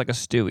 so this is like a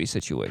Stewie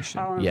situation.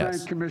 I want to Yes.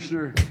 thank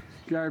Commissioner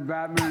Gary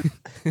Batman.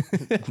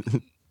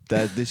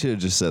 That they should have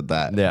just said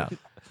that. Yeah.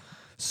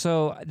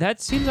 So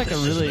that seems like a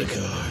really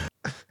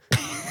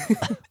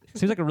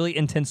seems like a really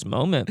intense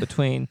moment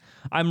between.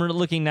 I'm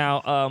looking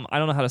now. I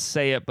don't know how to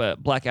say it,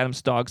 but Black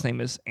Adam's dog's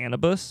name is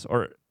Anubis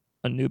or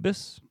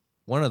Anubis.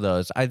 One of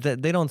those.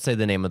 They don't say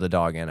the name of the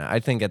dog in it. I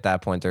think at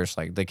that point, there's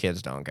like the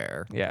kids don't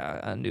care. Yeah,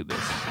 Anubis.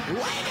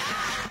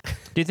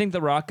 Do you think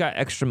The Rock got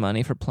extra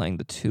money for playing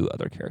the two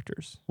other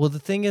characters? Well, the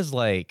thing is,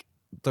 like,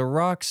 The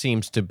Rock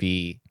seems to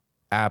be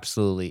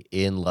absolutely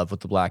in love with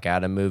the Black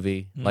Adam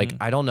movie. Like,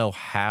 I don't know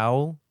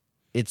how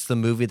it's the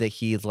movie that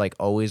he's like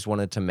always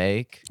wanted to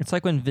make. It's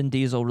like when Vin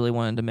Diesel really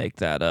wanted to make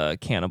that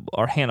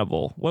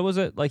Hannibal. What was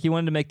it? Like he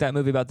wanted to make that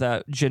movie about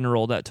that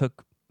general that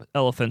took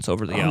elephants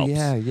over the Alps.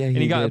 Yeah, And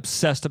he got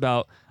obsessed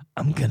about,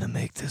 I'm gonna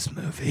make this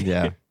movie.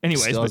 Yeah.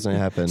 Anyways, Still doesn't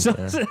happen. Still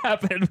doesn't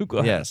happen. Go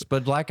ahead. Yes,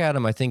 but Black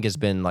Adam, I think, has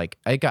been like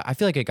I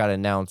feel like it got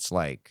announced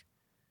like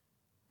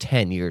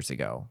 10 years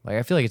ago. Like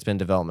I feel like it's been in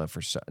development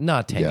for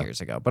not 10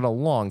 years ago, but a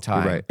long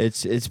time. You're right.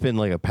 It's been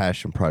like a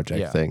passion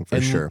project thing for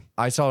And sure.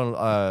 I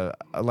saw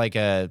like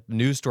a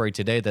news story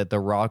today that The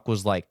Rock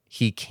was like,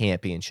 he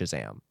can't be in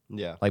Shazam.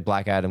 Yeah. Like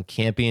Black Adam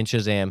can't be in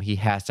Shazam. He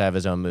has to have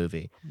his own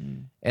movie.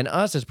 And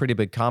us as pretty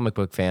big comic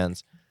book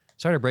fans,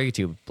 sorry to break it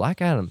to you,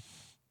 Black Adam,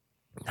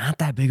 not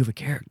that big of a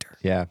character.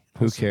 Yeah,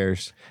 who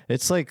cares?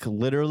 It's like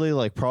literally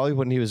like probably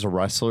when he was a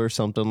wrestler or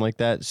something like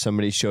that,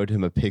 somebody showed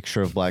him a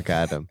picture of Black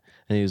Adam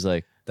and he was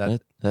like,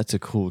 that's a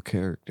cool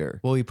character.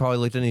 Well, he probably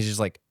looked at it and he's just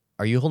like,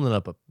 are you holding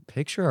up a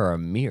picture or a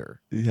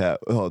mirror? Yeah.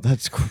 Oh,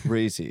 that's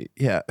crazy.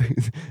 Yeah.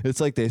 It's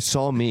like they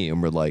saw me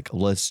and were like,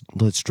 let's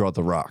draw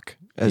The Rock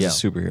as a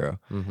superhero.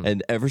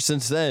 And ever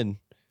since then,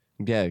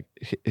 yeah,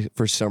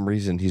 for some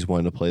reason he's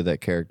wanted to play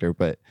that character.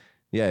 But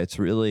yeah, it's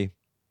really,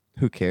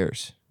 who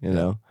cares? You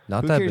know?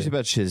 Not who that cares big.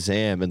 about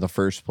Shazam in the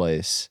first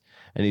place?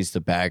 And he's the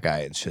bad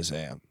guy in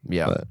Shazam.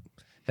 Yeah. But,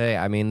 Hey,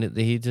 I mean,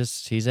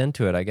 he's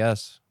into it, I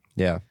guess.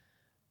 yeah.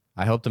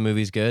 I hope the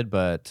movie's good,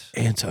 but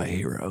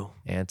Anti-hero.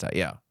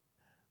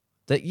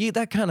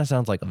 That kind of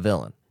sounds like a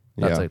villain.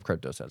 That's Yeah. what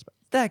Crypto says. But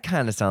that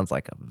kind of sounds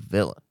like a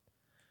villain,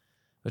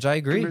 which I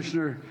agree.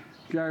 Commissioner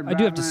Gary I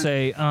do have to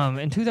Batman.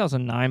 say, in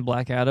 2009,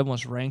 Black Adam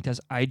was ranked as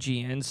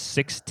IGN's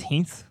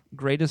 16th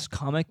greatest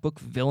comic book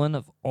villain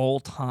of all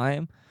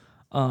time.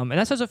 And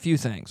that says a few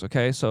things,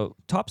 okay? So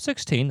top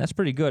 16, that's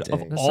pretty good of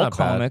That's all not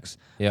bad. comics.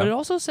 Yeah. But it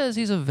also says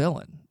he's a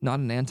villain, not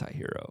an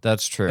anti-hero.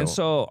 That's true. And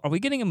so are we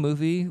getting a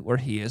movie where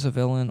he is a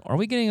villain? Or are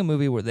we getting a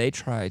movie where they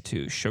try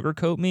to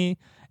sugarcoat me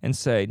and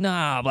say,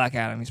 nah, Black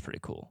Adam, he's pretty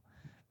cool?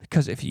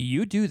 Because if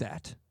you do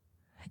that,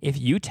 if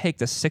you take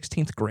the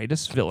 16th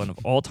greatest villain of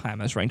all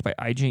time as ranked by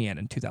IGN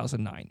in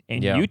 2009,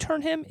 and you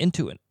turn him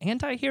into an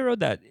anti-hero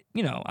that,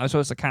 you know, I'm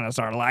supposed to kind of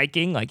start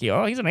liking, like,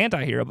 oh, he's an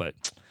anti-hero, but,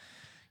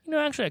 you know,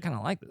 actually I kind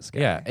of like this guy.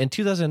 Yeah, in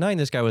 2009,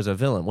 this guy was a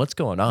villain. What's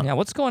going on? Yeah,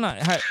 what's going on?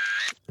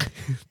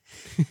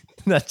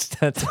 that's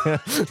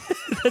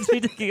That's me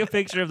taking a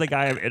picture of the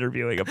guy I'm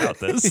interviewing about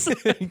this.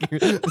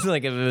 it's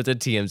like if it was a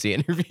TMZ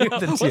interview.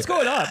 What's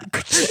going on?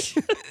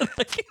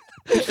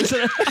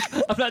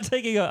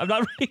 I'm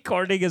not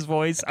recording his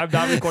voice. I'm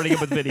not recording him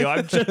with video.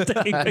 I'm just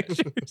taking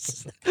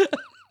pictures.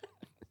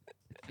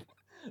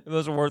 The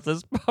most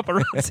worthless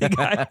paparazzi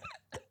guy.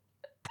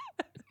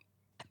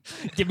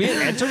 Give me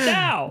an answer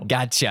now.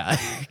 Gotcha.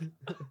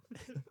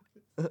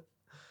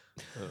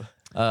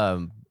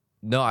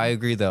 No, I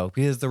agree though,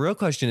 because the real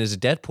question is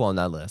Deadpool on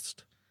that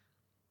list.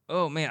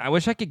 Oh man, I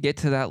wish I could get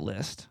to that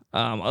list.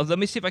 Let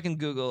me see if I can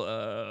Google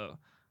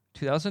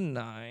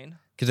 2009.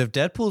 Because if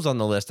Deadpool's on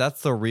the list,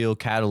 that's the real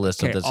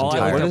catalyst of Okay, this all I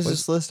entire. looked What up is was-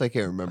 this list? I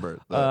can't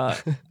remember.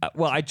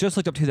 Well, I just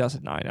looked up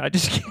 2009. I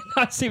just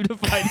cannot seem to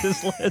find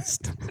this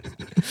list.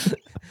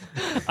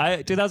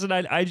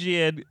 2009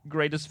 IGN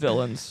greatest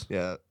villains.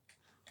 Yeah.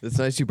 It's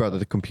nice you brought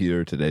the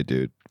computer today,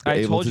 dude. I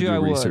Able told to you do I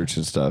would. research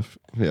and stuff.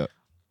 Yeah.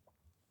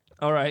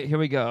 All right, here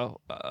we go.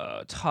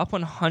 Top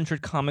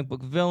 100 comic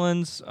book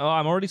villains. Oh,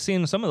 I'm already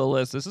seeing some of the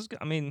list. This is,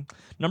 I mean,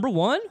 number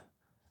one,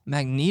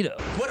 Magneto.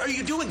 What are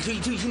you doing?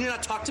 Can you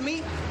not talk to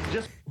me?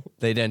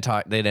 They didn't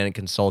talk. They didn't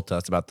consult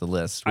us about the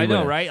list. I know,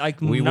 wouldn't- right?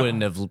 Like, we no-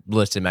 wouldn't have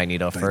listed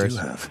Magneto first.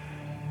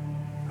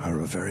 are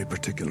a very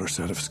particular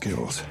set of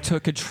skills. To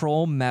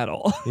control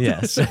metal.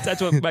 Yes.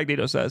 That's what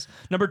Magneto says.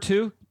 Number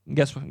two,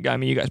 guess what? I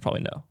mean, you guys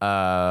probably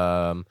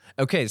know.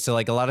 Okay, so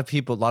like a lot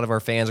of our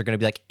fans are going to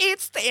be like,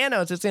 it's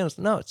Thanos. It's Thanos.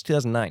 No, it's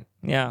 2009.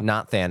 Yeah.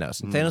 Not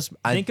Thanos. Thanos.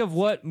 Think of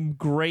what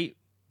great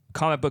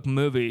comic book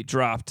movie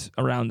dropped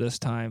around this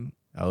time.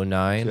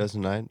 09.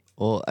 2009.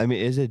 Well, I mean,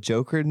 is it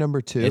Joker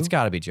number 2? It's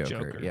got to be Joker.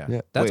 Joker. Yeah.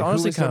 Yeah. That's Wait,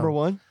 honestly who was number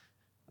 1?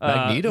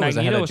 Magneto was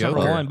ahead of number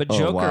Joker. one, but Oh,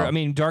 Joker, wow. I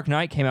mean, Dark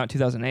Knight came out in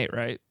 2008,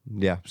 right?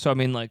 Yeah. So, I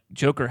mean, like,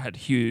 Joker had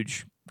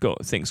huge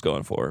things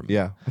going for him.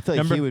 Yeah. I feel like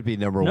Number- he would be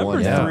number Number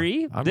 1. Yeah.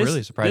 three, I'm this,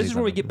 really surprised This he's is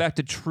where not we number get back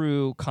to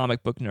true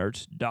comic book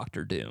nerds,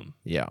 Doctor Doom.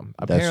 Yeah.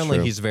 Apparently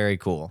true. he's very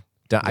cool.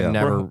 I've Yeah.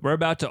 never. We're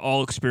about to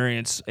all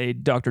experience a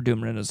Doctor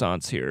Doom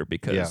renaissance here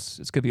because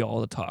it's going to be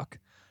all the talk.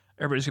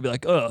 Everybody's going to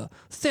be like,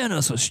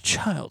 Thanos was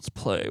child's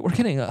play. We're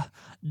getting a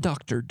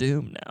Doctor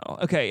Doom now.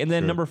 Okay, and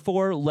then number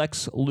 4,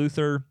 Lex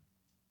Luthor.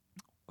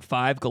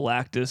 5,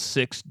 Galactus.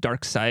 6,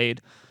 Darkseid.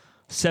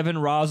 7,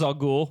 Ra's al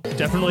Ghul.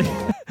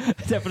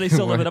 Definitely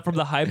still living up from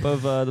the hype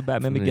of the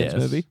Batman Begins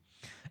Yes. movie.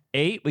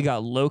 8, we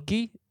got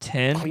Loki.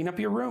 10. Clean up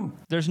your room.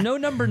 There's no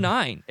number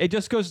 9. It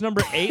just goes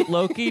number 8,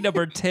 Loki,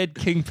 number 10,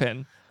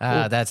 Kingpin.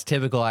 That's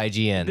typical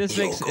IGN. This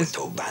makes Is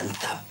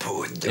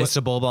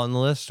Sebulba on the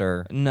list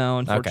or no,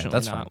 unfortunately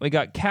that's not. fine. We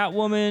got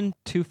Catwoman,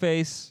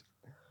 Two-Face,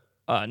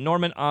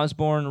 Norman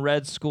Osborn,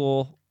 Red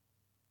Skull,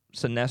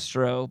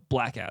 Sinestro,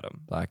 Black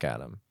Adam. Black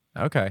Adam?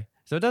 Okay,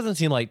 so it doesn't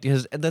seem like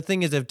because the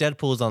thing is, if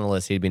Deadpool is on the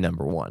list, he'd be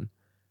number 1.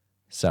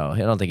 So I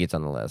don't think he's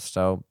on the list.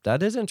 So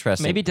that is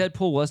interesting. Maybe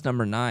Deadpool was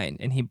number 9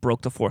 and he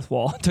broke the fourth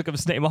wall and took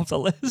his name off the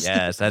list.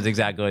 Yes, that's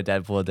exactly what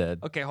Deadpool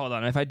did. Okay, hold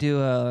on. If I do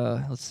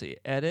let's see,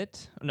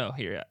 edit. No,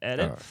 here, yeah.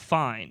 Edit,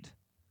 find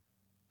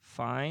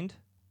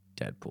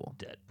Deadpool.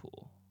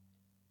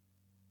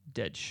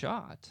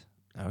 Deadshot.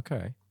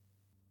 Okay.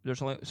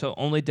 There's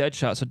only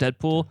Deadshot. So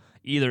Deadpool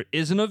either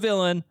isn't a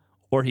villain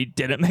or he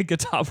didn't make the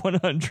top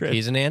 100.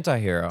 He's an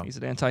anti-hero. He's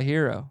an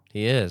anti-hero.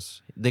 He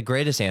is the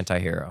greatest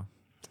anti-hero.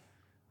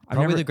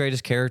 Probably the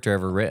greatest character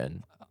ever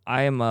written.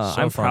 I'm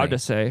funny. proud to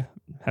say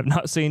have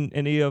not seen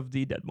any of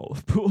the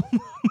Deadpool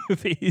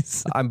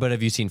movies. But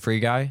have you seen Free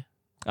Guy?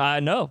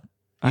 No.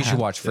 You should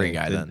watch Free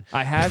Guy then.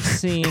 I have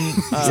seen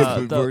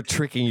We're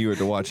tricking you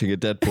into watching a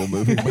Deadpool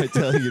movie by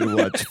telling you to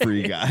watch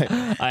Free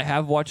Guy. I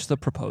have watched The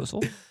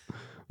Proposal.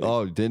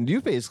 Oh, then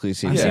you basically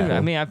seen I've Deadpool. seen,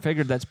 I mean, I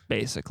figured that's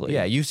basically.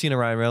 Yeah, you've seen a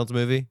Ryan Reynolds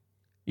movie?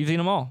 You've seen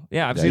them all.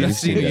 Yeah, I've Yeah,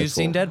 seen you've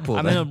seen Deadpool.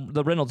 I'm in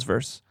the Reynolds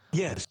verse.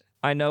 Yes.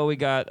 I know we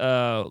got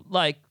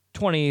like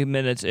 20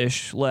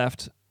 minutes-ish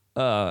left.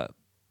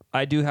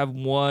 I do have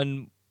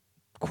one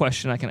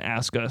question I can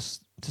ask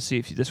us to see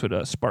if this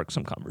would spark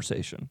some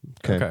conversation.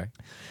 Okay.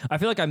 I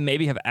feel like I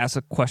maybe have asked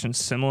a question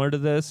similar to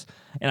this,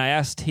 and I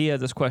asked Tia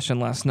this question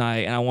last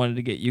night, and I wanted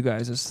to get you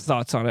guys'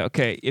 thoughts on it.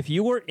 Okay, if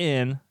you were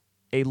in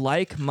a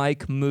like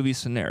Mike movie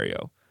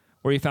scenario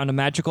where you found a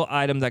magical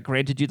item that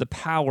granted you the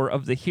power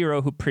of the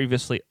hero who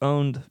previously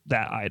owned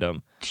that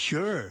item,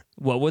 Sure.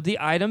 what would the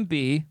item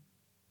be?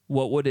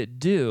 What would it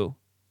do?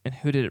 And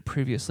who did it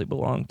previously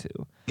belong to?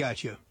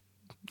 Gotcha.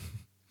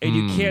 And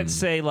you can't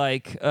say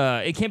like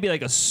it can't be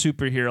like a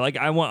superhero. Like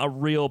I want a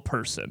real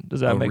person.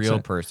 Does that make sense? A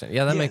real person.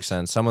 Yeah, that makes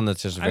sense. Someone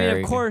that's just very. I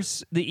mean, of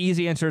course, the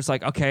easy answer is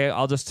like, okay,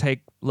 I'll just take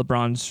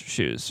LeBron's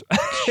shoes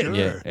Sure.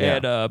 Yeah.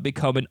 and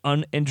become an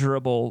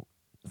uninjurable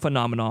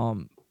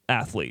phenomenon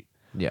athlete.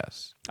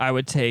 Yes. I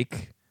would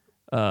take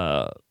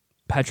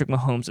Patrick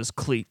Mahomes'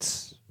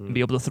 cleats and be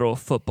able to throw a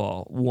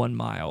football 1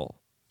 mile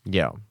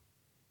Yeah.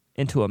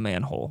 into a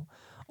manhole.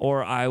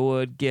 Or I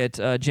would get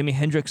Jimi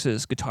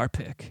Hendrix's guitar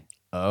pick.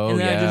 Oh, And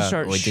then I yeah. just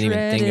start We didn't even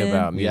think shredding.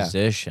 about Yeah.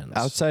 musicians.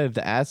 Outside of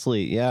the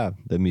athlete, yeah,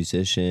 the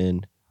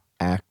musician,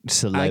 I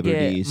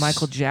celebrities. get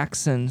Michael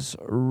Jackson's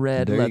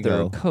red There you leather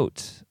go.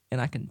 coat,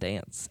 and I can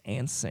dance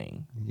and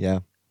sing Yeah,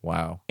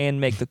 Wow. and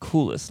make the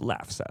coolest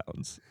laugh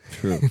sounds.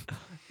 true.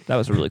 That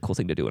was a really cool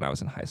thing to do when I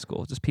was in high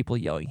school. Just people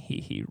yelling "hee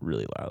hee"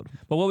 really loud.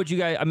 But what would you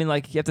guys? I mean,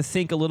 like you have to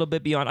think a little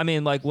bit beyond. I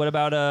mean, like what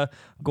about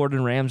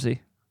Gordon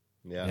Ramsay?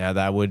 Yeah,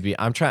 that would be.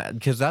 I'm trying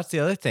because that's the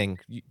other thing.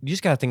 You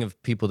just got to think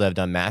of people that have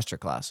done master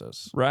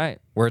classes, Right.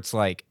 where it's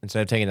like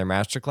instead of taking their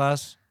master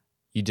class,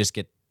 you just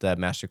get the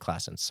master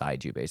class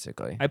inside you,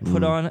 basically. I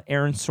put on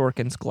Aaron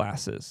Sorkin's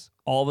glasses.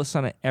 All of a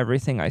sudden,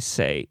 everything I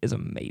say is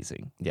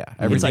amazing. Yeah, It's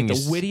everything like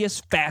is the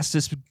wittiest,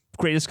 fastest,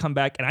 greatest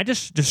comeback, and I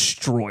just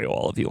destroy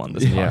all of you on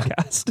this Yeah.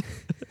 podcast.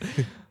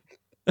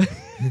 Man,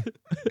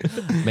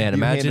 You hand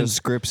imagine us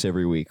scripts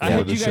every week. I for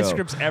hand the you guys show.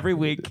 scripts every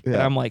week, and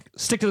Yeah. I'm like,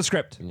 stick to the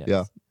script.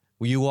 Yeah.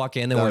 Well, you walk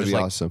in and That we're would just be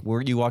like, awesome.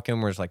 you walk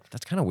in, we're just like,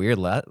 that's kind of weird.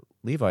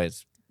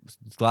 Levi's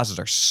glasses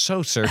are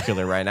so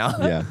circular right now.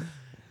 Yeah.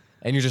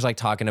 And you're just like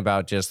talking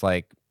about just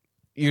like,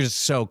 you're just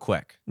so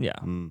quick. Yeah,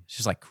 It's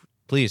just like,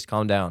 please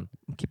calm down.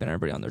 keeping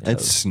everybody on their toes.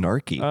 It's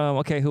snarky.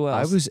 Okay, who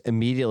I else? was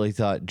immediately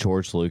thought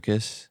George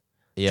Lucas.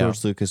 Yeah.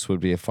 George Lucas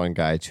would be a fun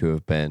guy to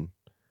have been,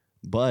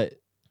 but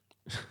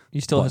You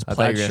still has I thought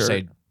plaid you were shirt.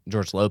 going to say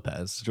George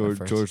Lopez. at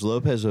first. George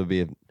Lopez would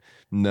be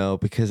no,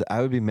 because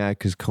I would be mad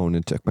because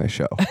Conan took my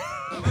show.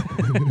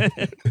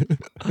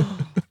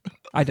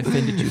 I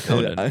defended you,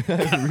 Conan. I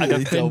really don't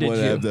defended want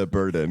to you. have that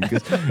burden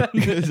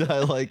because I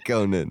like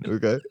Conan.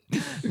 Okay.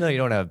 No, you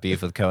don't have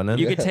beef with Conan.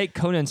 You could take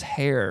Conan's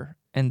hair,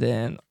 and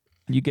then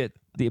you get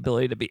the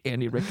ability to be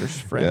Andy Richter's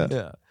friend.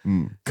 Yeah.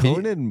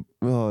 Conan,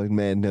 oh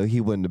man, no,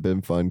 he wouldn't have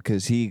been fun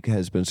because he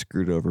has been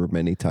screwed over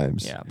many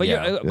times. Yeah, but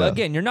Yeah. You're,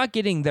 again, you're not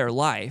getting their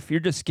life. You're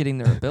just getting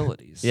their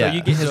abilities. Yeah. So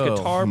you get his So-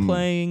 guitar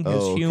playing, his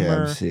Oh, okay,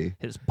 humor, I see.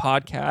 his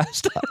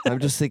podcast. I'm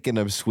just thinking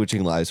I'm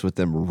switching lives with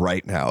them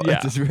right now Yeah.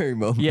 at this very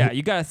moment. Yeah,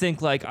 you got to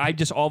think like I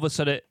just all of a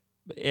sudden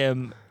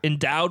am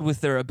endowed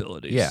with their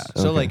abilities. Yeah.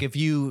 So like if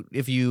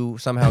you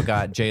somehow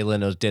got Jay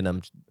Leno's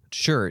denim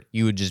shirt,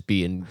 you would just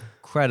be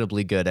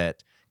incredibly good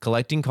at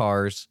collecting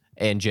cars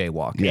and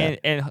jaywalking.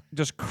 And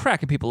just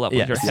cracking people up Yeah.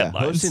 with your Yeah,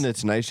 headlines. hosting the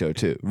Tonight Show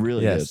too.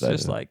 Really Yes. good.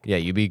 just like Yeah,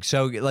 you'd be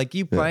so like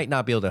you might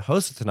not be able to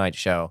host the Tonight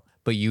Show,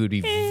 but you would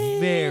be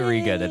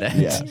very good at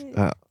it.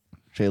 yeah.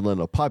 Jay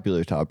Leno,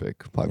 popular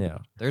topic. Yeah.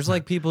 There's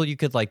like people you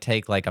could like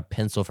take like a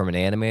pencil from an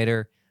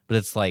animator, but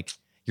it's like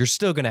you're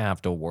still gonna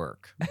have to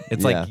work.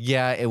 It's like,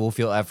 yeah, it will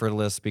feel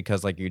effortless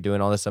because like you're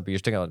doing all this stuff, but you're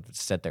still gonna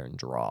sit there and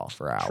draw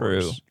for hours.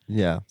 True.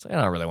 Yeah. So I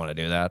don't really want to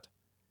do that.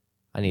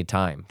 I need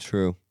time.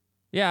 True.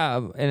 Yeah,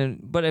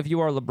 but if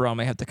you are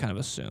LeBron, I have to kind of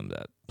assume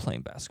that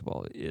playing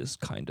basketball is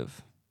kind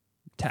of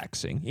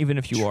taxing, even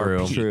if you are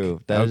peak.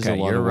 True. That is a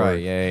lot you're of work.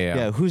 right.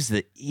 Yeah. Who's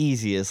the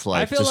easiest I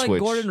life feel to like switch?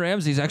 Gordon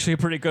Ramsay's actually a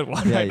pretty good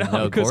one Yeah, right now.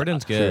 No,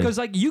 Gordon's good. Because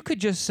like you could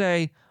just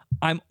say,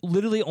 I'm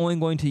literally only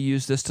going to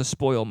use this to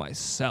spoil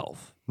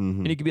myself.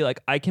 And you could be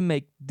like, I can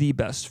make the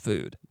best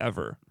food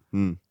ever.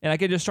 And I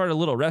could just start a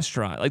little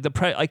restaurant. Like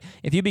like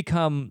if you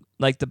become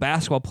like the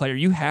basketball player,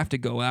 you have to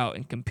go out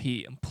and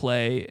compete and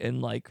play and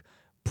like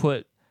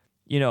put,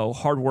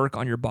 hard work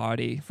on your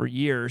body for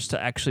years to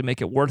actually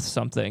make it worth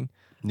something.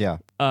 Yeah.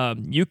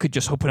 You could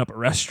just open up a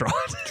restaurant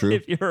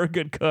if you're a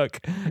good cook.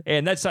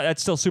 And that's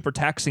still super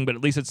taxing, but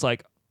at least it's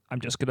like,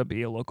 I'm just going to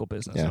be a local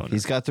business owner.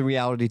 He's got the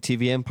reality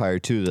TV empire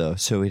too, though.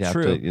 So he'd have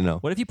to,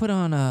 What if you put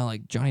on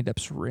like Johnny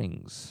Depp's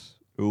rings?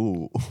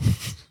 Ooh.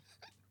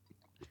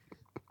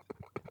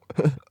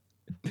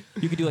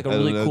 You could do like a I don't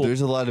really know. cool. There's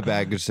a lot of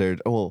baggage there.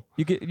 Oh,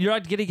 You're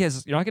not getting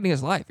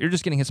his life. You're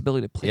just getting his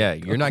ability to play. Yeah, a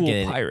you're not cool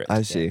getting pirate.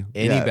 I see.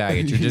 Any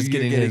baggage. You're just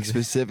getting his-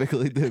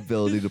 specifically the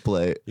ability to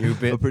play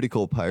a pretty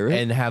cool pirate.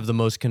 And have the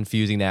most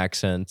confusing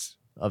accents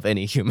of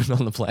any human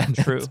on the planet.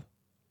 True.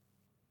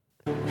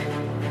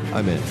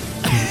 I'm in.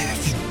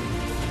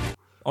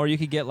 Or you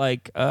could get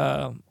like,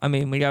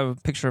 we got a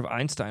picture of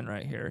Einstein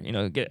right here.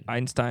 Get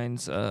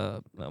Einstein's, I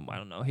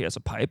don't know, he has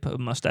a pipe, a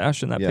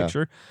mustache in that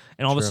picture.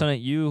 And all of a sudden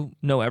you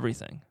know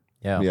everything.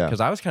 Yeah. Because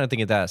I was kind of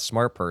thinking that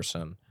smart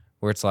person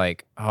where it's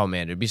like, oh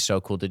man, it'd be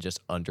so cool to just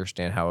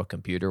understand how a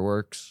computer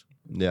works.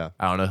 Yeah.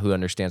 I don't know who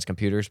understands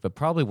computers, but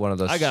probably one of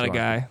those. I got a smart-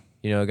 guy.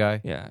 You know a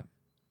guy? Yeah.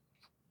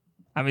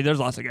 There's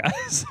lots of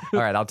guys. All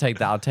right, I'll take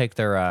that. I'll take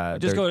their.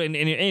 Just go to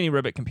any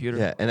Ribbit computer.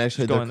 Yeah, and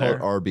actually Just go they're in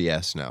called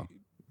RBS now.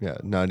 Yeah,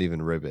 not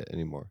even Ribbit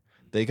anymore.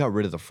 They got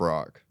rid of the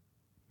frog.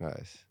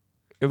 Guys.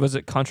 Was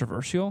it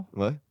controversial?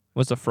 What?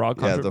 Was the frog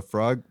Yeah, the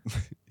frog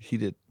he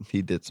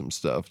did some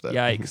stuff that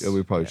Yikes.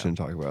 we probably shouldn't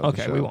talk about. on the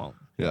Okay, show. we won't.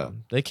 Yeah.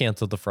 They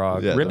canceled the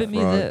frog. Yeah, Ribbit the me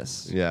frog.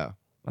 this. Yeah.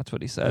 That's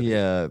what he said.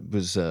 Yeah, it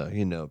was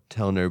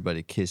telling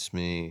everybody kiss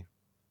me.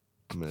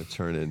 I'm gonna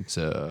turn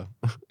into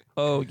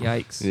Oh,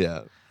 yikes.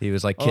 yeah. He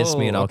was like, "Kiss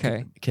me, and I'll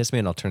okay. kiss me,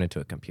 and I'll turn into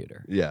a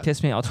computer." Yeah.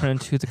 Kiss me, I'll turn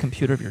into the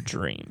computer of your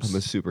dreams. I'm a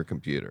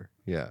supercomputer.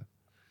 Yeah.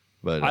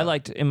 But I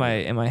liked in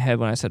my head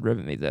when I said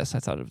ribbit me this, I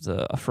thought of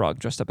a frog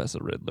dressed up as a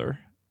Riddler.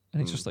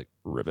 And he's just like,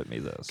 ribbit me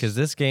this. Because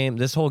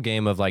this whole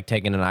game of like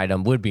taking an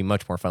item would be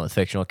much more fun with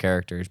fictional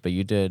characters, but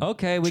you did.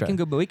 Okay, we can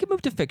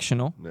move to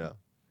fictional. yeah.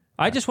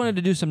 I just wanted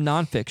to do some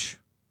non-fiction.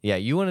 Yeah,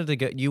 you wanted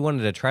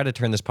to try to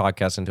turn this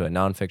podcast into a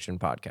nonfiction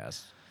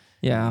podcast.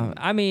 Yeah,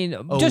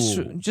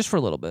 just for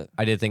a little bit.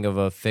 I did think of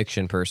a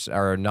fiction person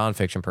or a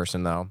nonfiction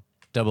person though.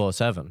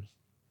 007,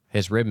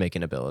 his rib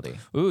making ability.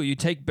 Ooh, you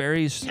take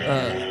Barry's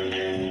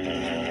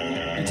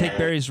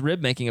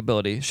rib making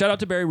ability. Shout out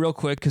to Barry real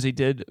quick because he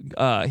did.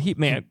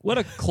 Man, what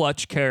a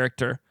clutch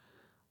character.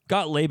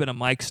 Got Laban a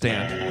mic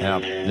stand. Yeah,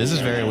 this is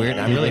very weird.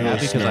 I'm really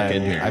happy because snuck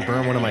in here. I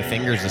burned one of my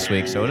fingers this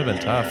week, so it would have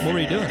been tough. What were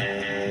you doing?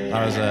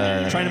 I was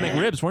Trying to make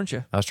ribs, weren't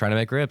you? I was trying to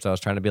make ribs. I was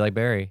trying to be like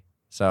Barry.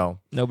 So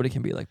Nobody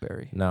can be like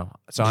Barry. no.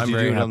 So Did I'm you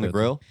very do it happy on the with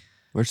grill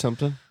or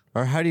something?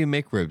 Or how do you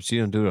make ribs?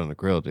 You don't do it on the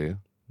grill, do you?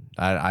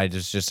 I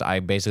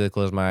basically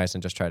closed my eyes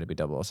and just tried to be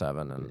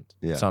 007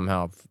 and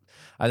somehow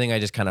I think I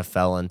just kind of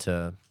fell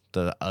into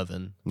the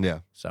oven. Yeah.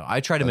 So I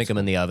tried to make them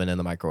in the oven in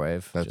the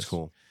microwave. That's Just-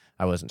 cool.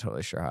 I wasn't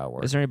totally sure how it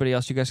worked. Is there anybody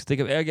else you guys could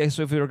think of? I guess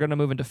if we were going to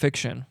move into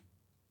fiction.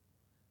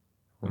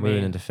 We're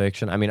moving into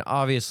fiction. I mean,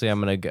 obviously, I'm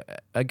gonna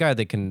a guy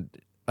that can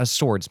a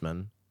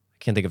swordsman. I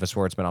can't think of a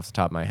swordsman off the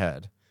top of my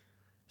head.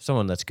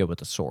 Someone that's good with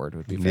a sword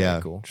would be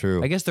very cool.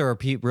 True. I guess there are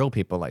real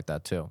people like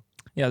that too.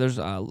 Yeah, there's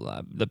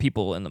the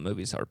people in the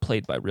movies are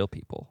played by real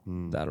people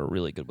that are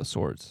really good with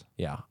swords.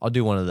 Yeah, I'll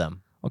do one of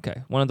them.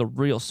 Okay, one of the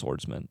real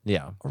swordsmen.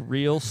 Yeah, A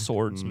real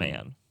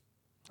swordsman.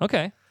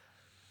 Okay.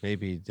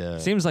 Maybe the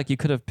Seems like you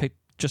could have picked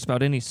just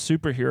about any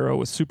superhero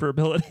with super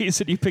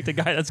abilities and you picked a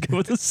guy that's good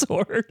with a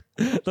sword.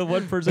 The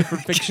one person for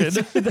fiction.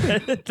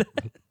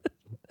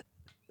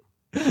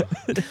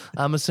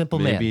 I'm a simple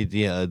man. maybe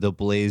the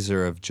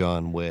blazer of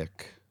John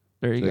Wick.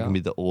 There you So it go. can be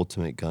the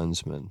ultimate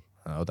gunsman.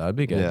 Oh, that would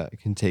be good. Yeah, it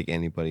can take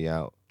anybody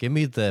out. Give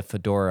me the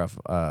fedora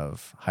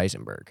of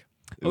Heisenberg.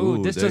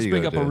 Ooh, this there does you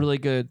bring go, up a dude. really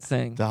good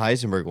thing. The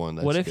Heisenberg one.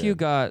 That's What if you good.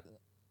 got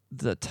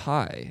the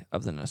tie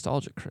of the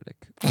nostalgia critic?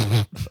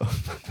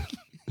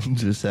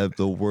 just have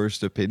the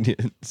worst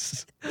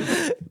opinions?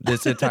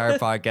 This entire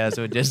podcast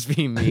would just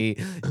be me.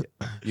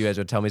 You guys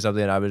would tell me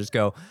something, and I would just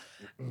go.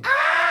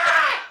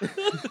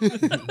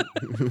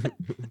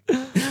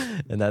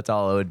 And that's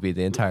all it would be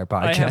the entire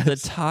podcast. I have the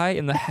tie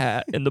and the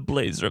hat and the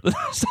blazer of the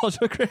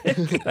nostalgia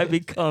critic.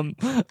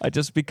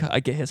 I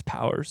get his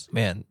powers.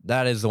 Man,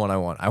 that is the one I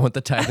want. I want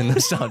the tie of the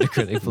nostalgia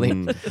critic,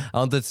 please. I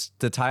want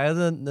the tie of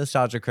the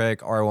nostalgia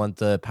critic, or I want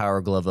the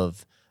power glove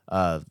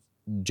of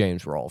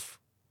James Rolfe,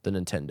 the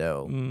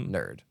Nintendo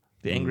nerd,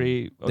 The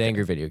angry. the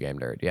angry video game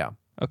nerd. Yeah,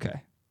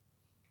 Okay.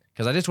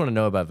 Because I just want to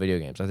know about video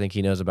games. I think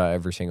he knows about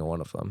every single one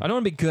of them. I don't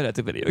want to be good at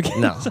the video games.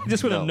 No. I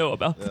just want to know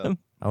about them.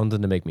 I want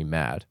them to make me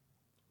mad.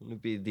 I want to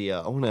be the.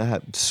 I want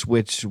to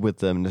switch with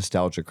the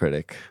nostalgia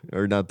critic,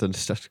 or not the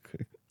nostalgia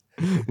critic.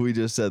 We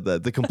just said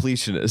that the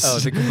completionist. Oh,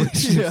 the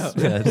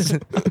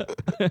completionist.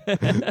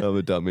 Yes. I'm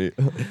a dummy.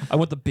 I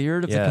want the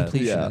beard of the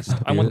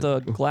completionist. I want the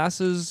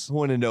glasses. I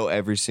want to know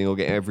every single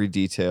game, every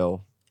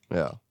detail.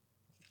 Yeah.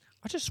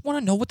 I just want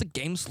to know what the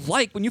game's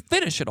like when you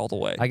finish it all the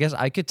way. I guess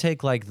I could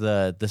take like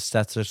the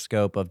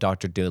stethoscope of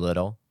Dr.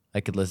 Dolittle. I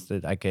could list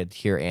it. I could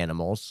hear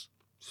animals.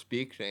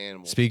 Speak to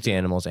animals. Speak to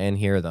animals and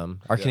hear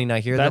them. Or can he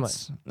not hear them?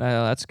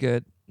 That's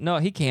good. No,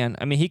 he can.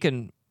 I mean, he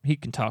can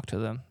talk to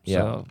them.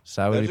 Yeah.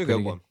 So that would That's be a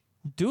pretty good one.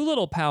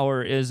 Doolittle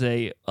power is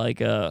a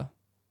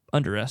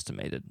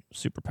underestimated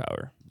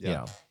superpower.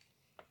 Yeah.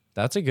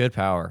 That's a good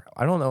power.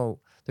 I don't know.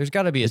 There's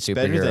got to be a superhero.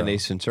 Better than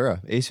Ace Ventura.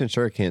 Ace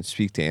Ventura can't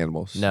speak to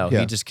animals. No,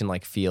 he just can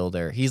like feel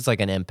their. He's like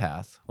an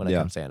empath when it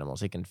comes to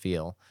animals. He can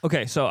feel.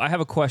 Okay, so I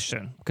have a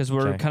question because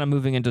we're kind of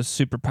moving into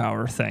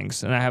superpower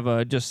things, and I have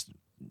a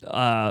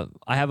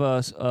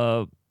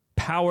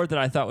power that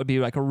I thought would be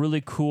like a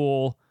really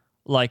cool,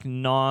 like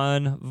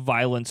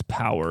non-violence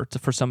power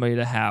for somebody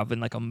to have in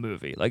like a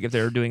movie, like if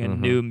they were doing a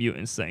New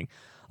Mutants thing.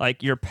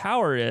 Like your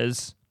power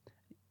is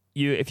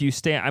if you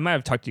stand. I might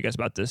have talked to you guys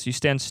about this. You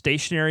stand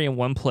stationary in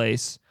one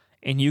place,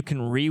 and you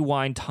can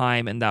rewind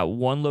time in that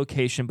one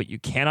location, but you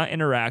cannot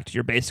interact.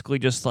 You're basically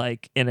just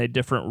like in a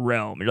different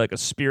realm. You're like a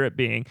spirit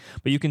being,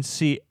 but you can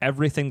see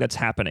everything that's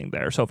happening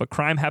there. So if a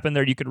crime happened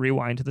there, you could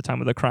rewind to the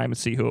time of the crime and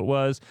see who it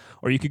was,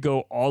 or you could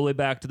go all the way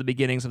back to the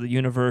beginnings of the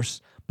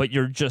universe, but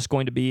you're just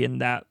going to be in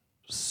that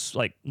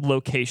like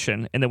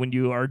location. And then when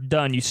you are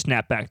done, you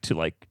snap back to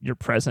like your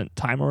present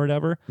time or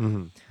whatever.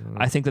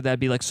 I think that'd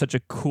be like such a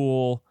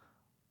cool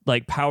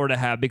like power to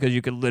have, because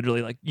you could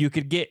literally like you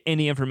could get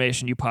any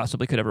information you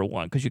possibly could ever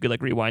want, because you could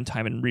like rewind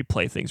time and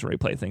replay things,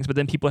 but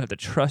then people have to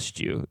trust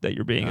you that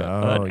you're being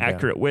an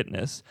accurate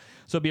witness.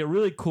 So it'd be a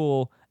really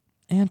cool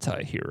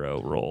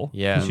anti-hero role.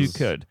 Yeah, you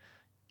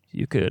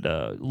could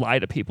lie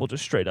to people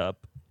just straight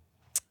up.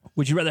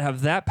 Would you rather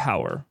have that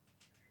power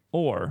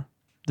or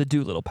the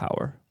Doolittle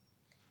power?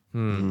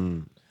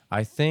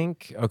 I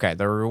think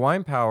the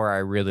rewind power I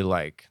really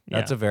like.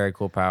 That's a very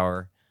cool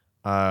power.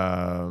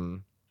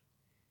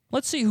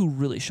 Let's see who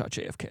really shot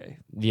JFK.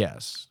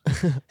 Yes.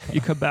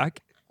 You come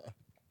back,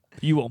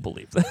 you won't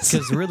believe this.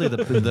 Because really,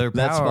 their power.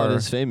 That spot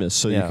is famous,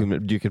 so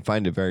you can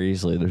find it very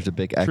easily. There's a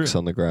big X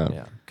on the ground.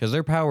 Yeah. Because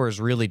their power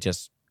is really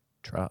just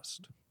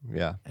trust.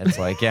 Yeah. It's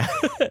like,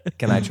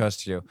 can I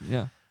trust you?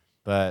 Yeah.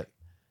 But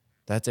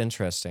that's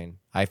interesting.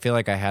 I feel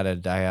like I had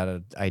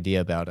an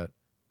idea about it.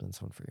 Then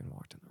someone freaking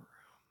walked in the room.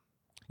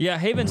 Yeah,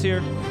 Haven's here.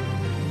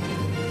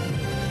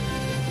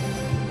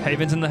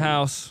 Haven's in the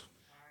house.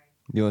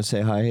 You want to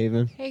say hi,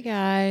 Haven? Hey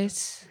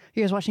guys,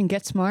 you guys watching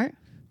Get Smart?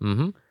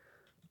 Mm-hmm.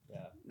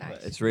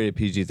 Nice. It's rated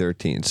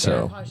PG-13,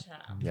 so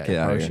Yeah, Get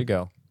out you of here. should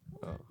go.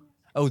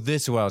 Oh,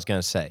 this is what I was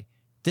gonna say.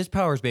 This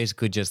power is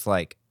basically just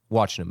like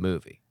watching a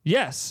movie,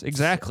 Yes,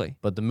 exactly.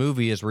 but the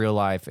movie is real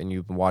life, and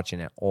you've been watching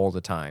it all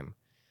the time.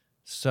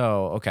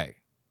 So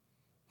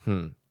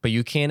but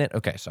you can't.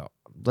 Okay, so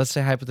let's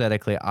say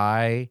hypothetically,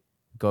 I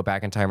go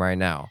back in time right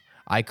now.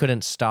 I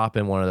couldn't stop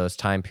in one of those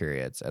time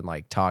periods and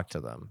like talk to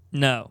them.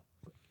 No.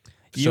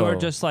 You are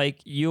just like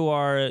you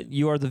are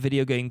the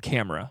video game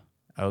camera.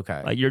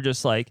 Okay. Like you're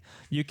just like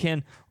you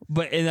can,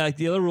 but and like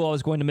the other rule I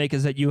was going to make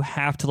is that you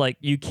have to like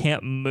you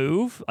can't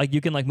move. Like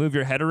you can like move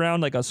your head around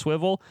like a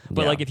swivel,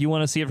 but like if you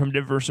want to see it from a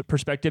diverse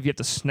perspective, you have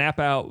to snap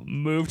out,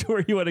 move to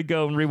where you want to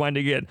go, and rewind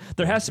again.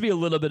 There has to be a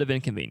little bit of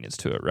inconvenience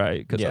to it,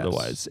 right? Because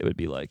otherwise it would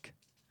be like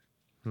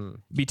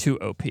be too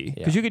OP.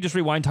 Because you could just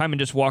rewind time and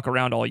just walk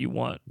around all you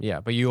want. Yeah,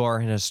 but you are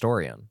an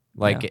historian.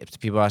 Like if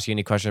people ask you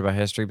any questions about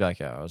history, be like,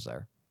 yeah, I was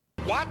there.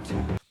 What?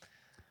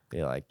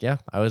 Be like, yeah,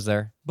 I was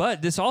there.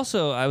 But this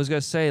also, I was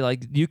going to say,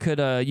 like, you could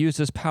use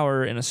this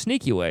power in a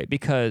sneaky way,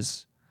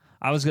 because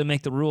I was going to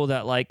make the rule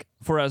that, like,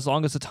 for as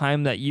long as the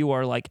time that you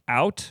are, like,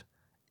 out,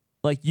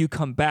 like, you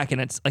come back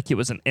and it's like it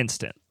was an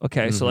instant.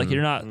 Okay. So, like,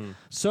 you're not.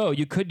 So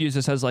you could use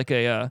this as, like,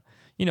 a,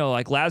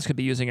 like, Laz could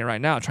be using it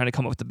right now, trying to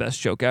come up with the best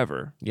joke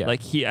ever. Yeah.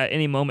 Like, he, at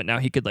any moment now,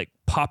 he could, like,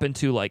 pop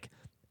into, like,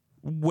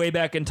 way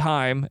back in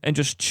time and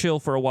just chill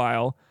for a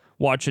while,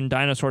 watching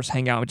dinosaurs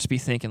hang out and just be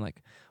thinking,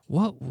 like,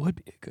 what would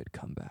be a good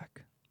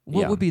comeback?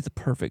 What would be the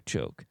perfect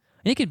joke?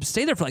 And he could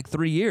stay there for like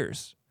 3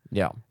 years.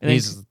 Yeah. And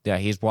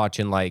he's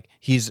watching like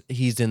he's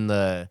in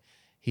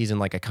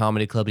like a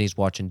comedy club and he's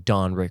watching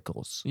Don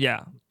Rickles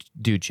Yeah.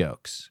 do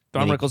jokes.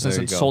 Don Rickles is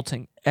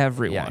insulting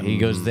everyone. Yeah, he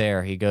goes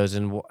there. He goes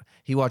and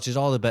he watches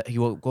all the he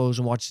goes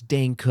and watches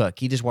Dane Cook.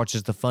 He just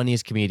watches the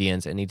funniest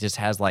comedians and he just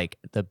has like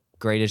the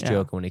greatest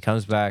joke. And when he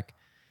comes back,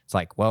 it's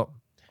like, well,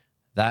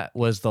 that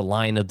was the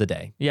line of the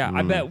day. Yeah,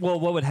 I bet. Well,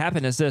 what would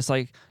happen is this: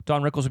 like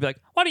Don Rickles would be like,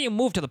 "Why don't you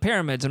move to the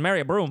pyramids and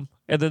marry a broom?"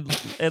 And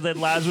then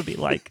Laz would be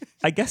like,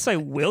 "I guess I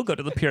will go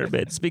to the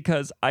pyramids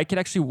because I can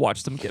actually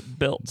watch them get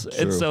built."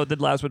 And so then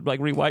Laz would like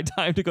rewind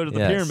time to go to the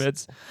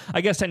pyramids.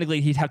 I guess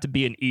technically he'd have to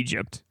be in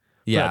Egypt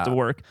that to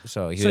work.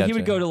 So he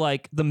would go to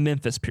like the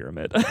Memphis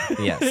Pyramid.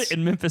 Yes.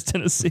 In Memphis,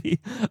 Tennessee.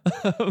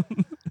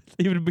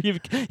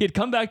 He'd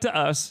come back to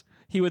us.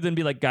 He would then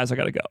be like, guys, I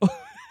gotta go.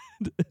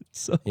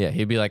 So Yeah,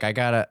 he'd be like,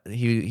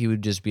 he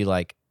would just be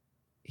like,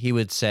 he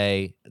would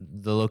say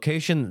the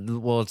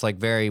location. Well, it's like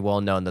very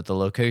well known that the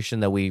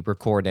location that we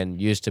record in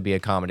used to be a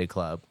comedy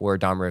club where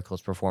Don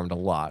Rickles performed a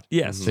lot.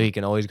 Yes. So he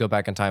can always go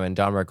back in time, and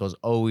Don Rickles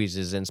always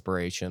is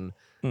inspiration.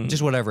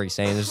 Just whatever he's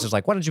saying. It's just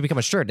like, why don't you become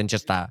a shirt and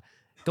just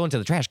go into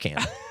the trash can?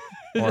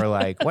 Or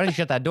like, why don't you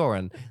shut that door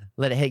and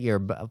let it hit your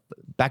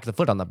back of the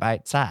foot on the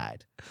bite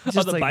side?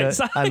 Just the bite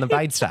side? On the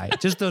bite side.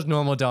 Just those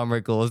normal Don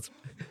Rickles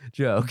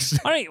jokes.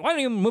 why don't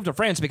you move to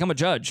France and become a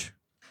judge?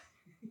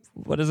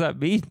 What does that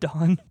mean,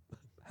 Don?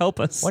 Help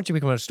us. Why don't you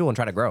become a stool and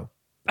try to grow?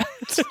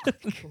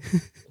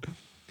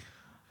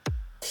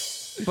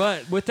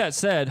 But with that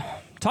said,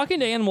 talking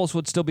to animals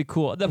would still be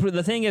cool.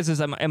 The thing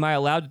is am I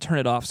allowed to turn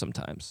it off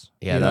sometimes?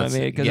 Yeah, you know what I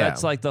mean? Because yeah.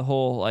 that's like the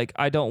whole like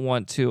I don't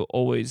want to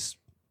always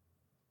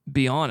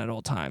be on at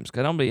all times.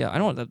 Because I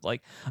don't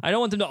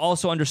want them to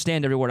also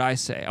understand every word I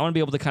say. I want to be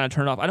able to kind of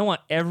turn it off. I don't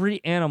want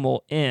every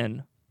animal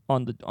in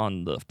on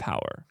the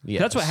power.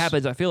 Yes. That's what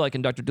happens. I feel like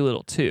in Dr.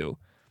 Dolittle too.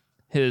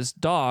 His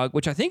dog,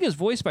 which I think is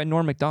voiced by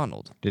Norm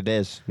Macdonald. It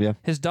is. Yeah.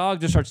 His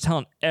dog just starts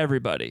telling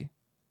everybody.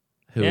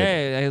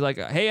 Hey, like,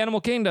 hey,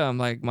 Animal Kingdom,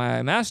 like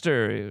my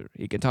master,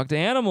 he can talk to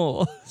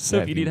animals. So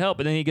if you need help,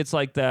 and then he gets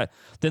like that.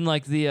 Then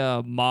like the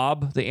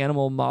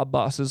animal mob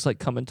bosses like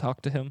come and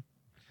talk to him.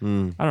 I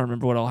don't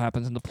remember what all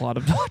happens in the plot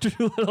of Dr.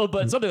 Dolittle,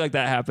 but something like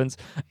that happens,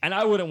 and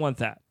I wouldn't want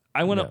that.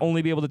 I want to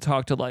only be able to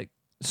talk to like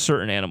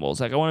certain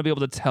animals. Like I want to be able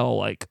to tell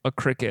like a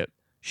cricket,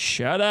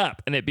 shut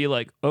up, and it'd be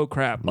like, oh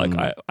crap, like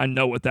I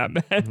know what that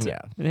meant. Yeah.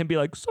 And he'd be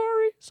like, sorry.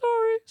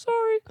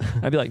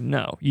 I'd be like,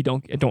 no, you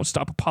don't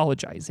stop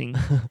apologizing.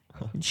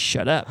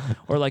 Shut up.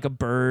 Or like a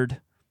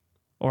bird,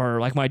 or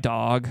like my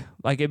dog.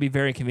 Like it'd be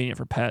very convenient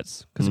for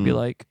pets because it'd be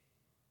like,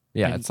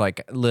 Yeah, it's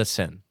like,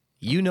 listen,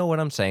 you know what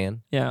I'm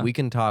saying. Yeah. We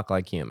can talk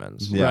like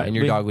humans. Yeah. Right. And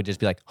your dog would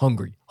just be like,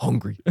 hungry.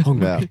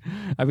 Yeah.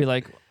 I'd be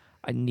like,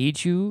 I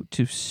need you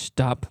to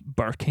stop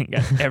barking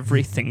at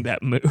everything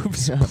that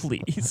moves,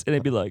 please. And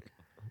they'd be like,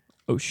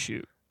 oh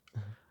shoot.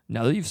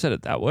 Now that you've said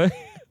it that way,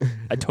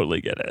 I totally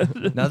get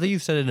it. Now that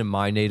you've said it in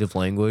my native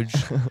language,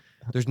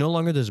 there's no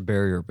longer this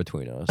barrier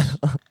between us.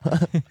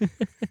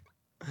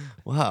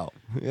 Wow.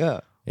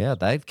 Yeah. Yeah,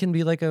 that can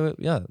be like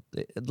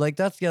like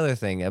that's the other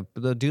thing.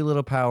 The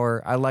Doolittle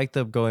power, I like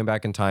the going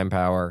back in time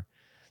power.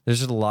 There's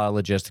just a lot of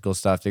logistical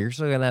stuff. You're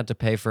still going to have to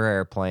pay for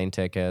airplane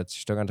tickets.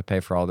 You're still going to have to pay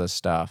for all this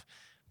stuff.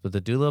 But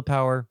the Doolittle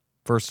power,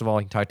 first of all,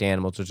 you can talk to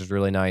animals, which is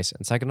really nice.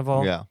 And second of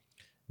all, Yeah.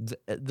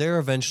 there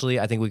eventually,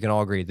 I think we can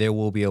all agree, there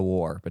will be a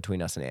war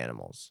between us and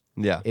animals.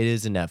 Yeah. It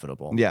is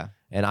inevitable. Yeah.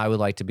 And I would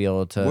like to be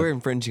able to... We're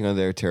infringing on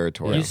their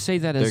territory. You say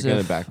that as They're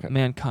gonna if back up.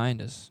 mankind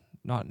is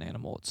not an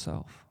animal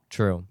itself.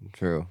 True.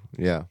 True.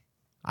 Yeah.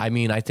 I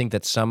mean, I think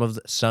that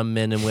some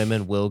men and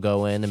women will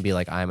go in and be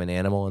like, I'm an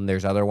animal. And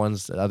there's other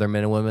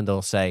men and women,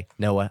 they'll say,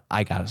 no, what?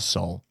 I got a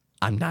soul.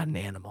 I'm not an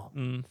animal.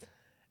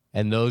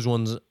 And those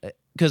ones...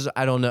 Because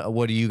I don't know,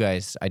 what do you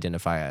guys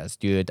identify as?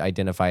 Do you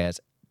identify as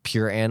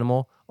pure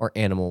animal or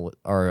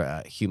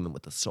human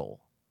with a soul?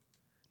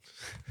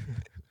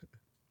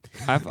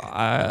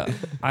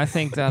 I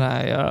think that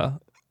I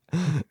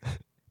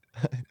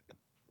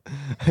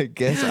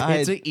guess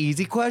It's an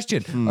easy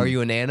question. Are you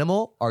an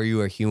animal? Are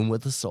you a human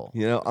with a soul?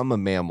 I'm a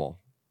mammal.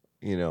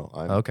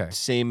 I'm Okay.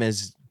 same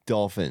as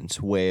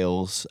dolphins,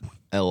 whales,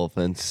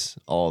 elephants,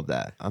 all of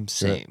that. I'm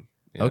same.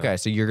 Okay,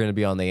 so you're going to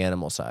be on the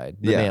animal side,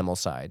 the mammal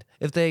side.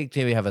 If they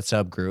maybe have a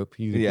subgroup,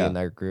 you could be in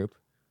their group.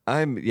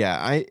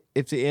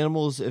 If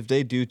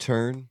they do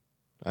turn,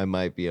 I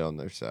might be on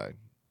their side.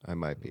 I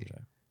might be.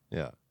 Okay.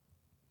 Yeah.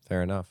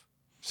 Fair enough.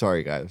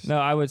 Sorry, guys. No,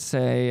 I would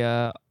say,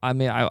 I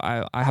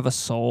have a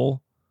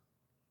soul,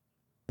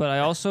 but I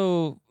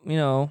also,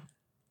 But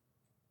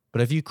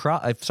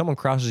if someone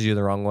crosses you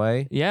the wrong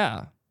way,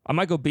 yeah, I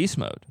might go beast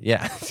mode.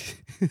 yeah.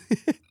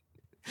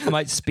 I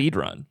might speed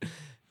run.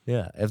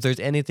 Yeah. If there's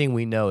anything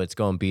we know, it's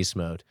going beast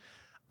mode.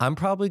 I'm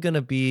probably going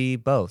to be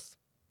both.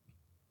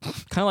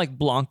 Kind of like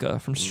Blanca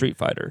from Street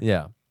Fighter.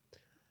 Yeah.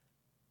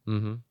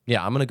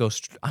 Yeah, I'm gonna go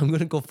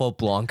full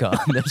Blanca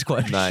on this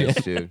question.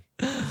 Nice, dude.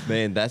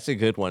 Man, that's a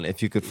good one.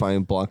 If you could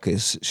find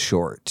Blanca's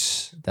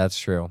shorts, That's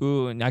true.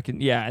 Ooh, and then I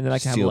can have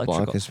steal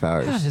electrical. Blanca's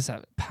How powers. does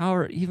that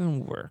power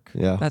even work?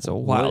 Yeah. That's a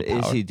wild What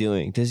is power. he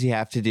doing? Does he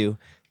have to do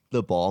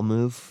the ball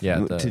move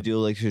Yeah, to do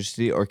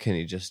electricity, or can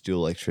he just do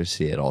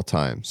electricity at all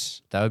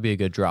times? That would be a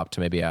good drop to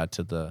maybe add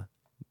to the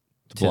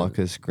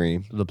Blanca's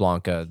scream. the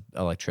Blanca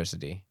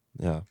electricity.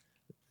 Yeah.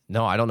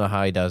 No, I don't know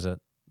how he does it.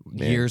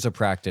 Man. Years of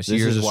practice, This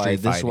years is of why. street This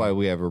is fighting. why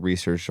we have a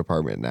research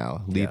department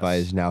now. Levi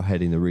Yes. is now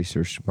heading the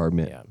research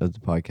department Yeah. of the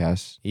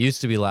podcast. He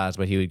used to be Laz,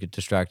 but he would get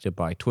distracted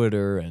by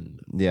Twitter and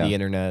Yeah. the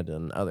internet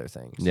and other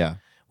things. Yeah.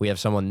 We have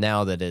someone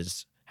now that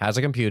has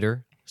a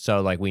computer,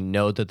 so like we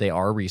know that they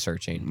are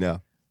researching. Yeah.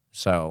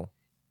 So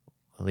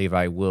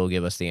Levi will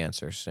give us the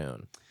answer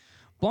soon.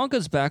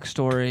 Blanca's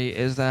backstory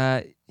is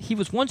that he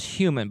was once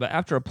human, but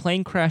after a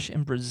plane crash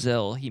in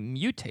Brazil, he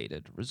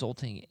mutated,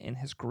 resulting in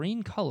his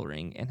green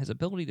coloring and his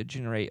ability to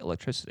generate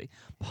electricity.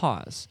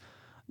 Pause.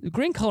 The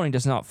green coloring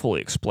does not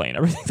fully explain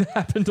everything that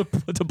happened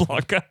to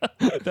Blanca.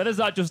 That is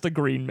not just a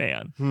green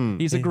man.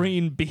 He's a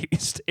green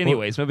beast.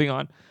 Anyways, moving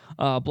on.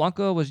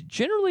 Blanca was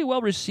generally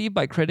well received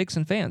by critics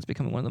and fans,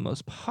 becoming one of the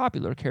most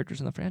popular characters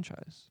in the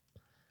franchise.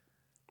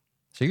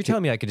 So you're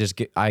telling me I can just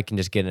get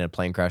in a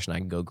plane crash and I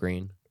can go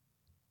green?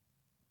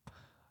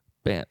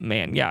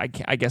 Man, yeah,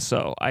 I guess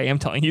so. I am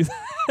telling you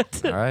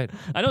that. All right.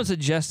 I don't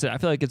suggest it. I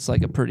feel like it's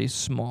like a pretty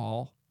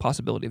small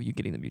possibility of you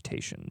getting the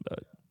mutation, but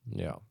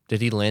Yeah. Did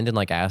he land in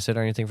like acid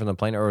or anything from the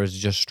plane, or was it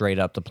just straight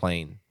up the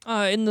plane?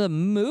 in the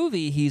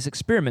movie he's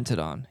experimented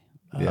on.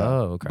 Yeah.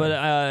 Oh, okay. But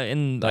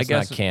That's I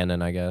guess not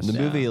canon, I guess. The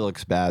movie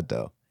looks bad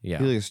though. Yeah.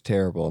 He looks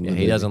terrible. In the Yeah,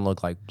 he movie. doesn't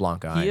look like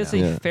Blanca. he is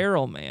a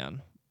feral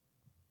man.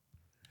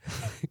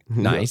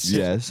 Nice.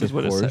 Yes, is of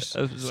what it course.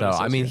 says- is what So it says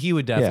I mean, here. he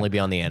would definitely be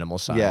on the animal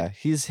side. Yeah,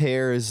 his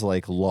hair is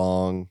like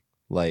long,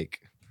 like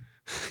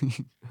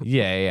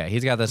yeah.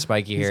 He's got the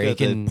spiky he's hair. He got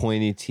can the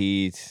pointy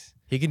teeth.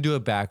 he can do a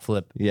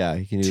backflip. Yeah,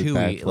 he can do Too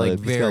a e- backflip. like, He's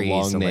very got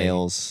long easily.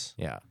 nails.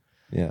 Yeah.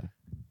 Yeah,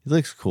 he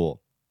looks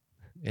cool.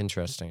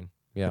 Interesting.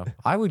 Yeah.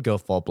 I would go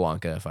full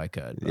Blanca if I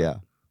could. but Yeah,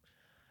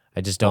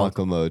 I just don't.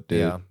 Blanca mode, dude.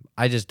 Yeah.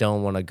 I just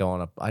don't want to go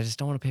on a. I just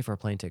don't want to pay for a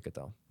plane ticket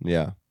though.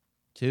 Yeah,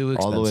 Too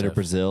expensive. all the way to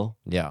Brazil.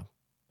 Yeah.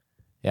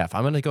 Yeah. If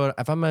I'm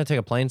gonna take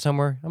a plane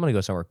somewhere, I'm gonna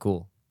go somewhere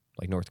cool,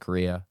 like North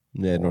Korea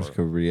Yeah, North Or-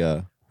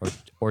 Korea.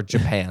 or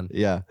Japan.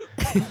 Yeah,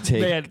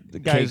 take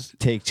Man, guys,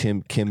 take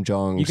Kim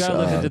Jong's you gotta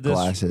look into this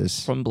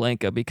glasses. from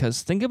Blanca,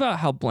 because think about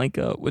how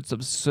Blanca would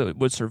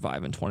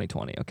survive in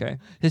 2020. Okay,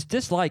 his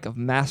dislike of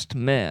masked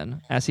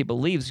men, as he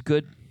believes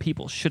good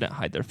people shouldn't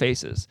hide their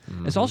faces,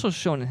 is also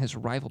shown in his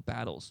rival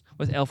battles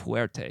with El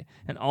Fuerte,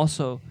 and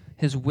also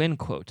his win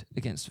quote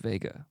against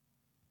Vega.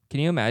 Can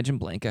you imagine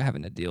Blanca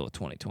having to deal with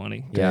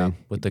 2020? Yeah.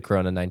 With the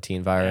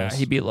Corona-19 virus. Yeah,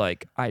 he'd be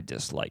like, I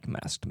dislike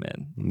masked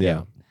men.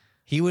 Yeah,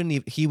 He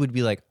wouldn't. He would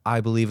be like,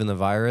 I believe in the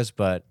virus,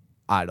 but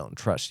I don't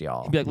trust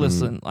y'all. He'd be like,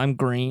 listen, I'm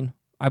green.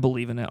 I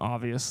believe in it,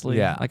 obviously.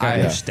 Yeah, Like, I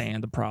yeah.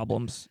 understand the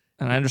problems.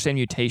 And I understand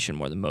mutation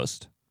more than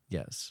most.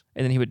 Yes.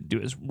 And then he would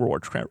do his roar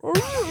crap.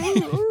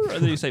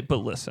 And then you say, but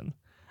listen,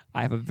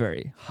 I have a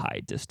very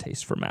high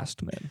distaste for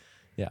masked men.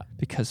 Yeah.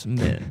 Because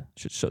men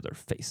should show their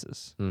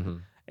faces. Mm-hmm.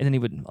 And then he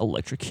would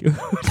electrocute.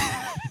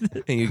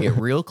 And you get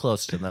real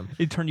close to them.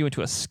 He'd turn you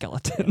into a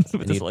skeleton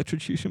with his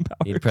electrocution power.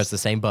 You press the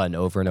same button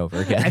over and over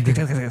again.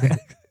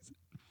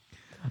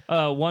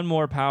 One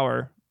more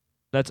power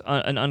that's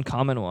an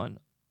uncommon one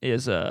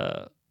is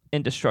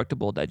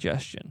indestructible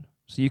digestion.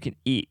 So you can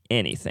eat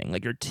anything.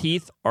 Like your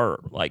teeth are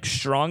like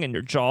strong and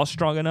your jaw's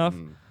strong enough.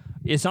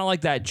 It's not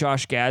like that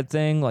Josh Gad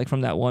thing, like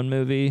from that one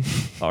movie,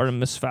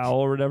 Artemis Fowl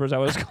or whatever is that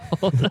what it's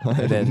called.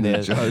 I didn't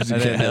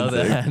know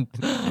that.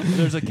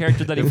 There's a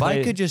character that he If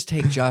played. I could just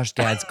take Josh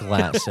Gad's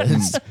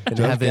glasses and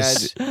have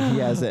his. he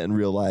has that in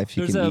real life.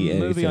 He There's can a eat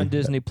movie on anything.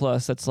 Disney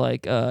Plus that's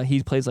like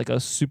he plays like a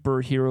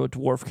superhero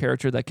dwarf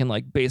character that can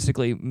like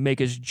basically make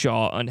his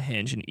jaw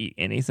unhinge and eat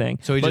anything.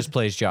 So he But- just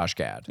plays Josh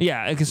Gad.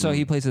 Yeah, so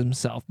he plays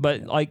himself.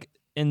 But like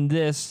in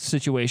this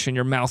situation,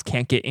 your mouth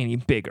can't get any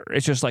bigger.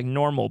 It's just like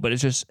normal, but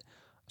it's just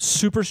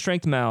super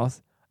strength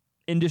mouth,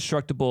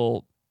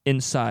 indestructible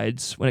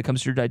insides when it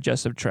comes to your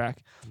digestive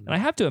tract. And I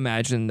have to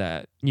imagine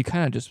that you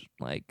kind of just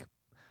like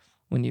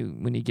when you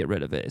get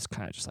rid of it, it's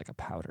kind of just like a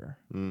powder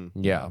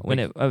Yeah. when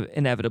it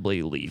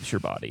inevitably leaves your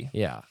body.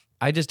 Yeah.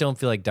 I just don't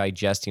feel like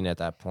digesting at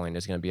that point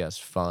is going to be as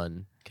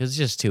fun because it's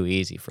just too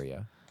easy for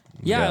you.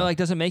 Yeah, Yeah. like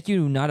does it make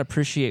you not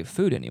appreciate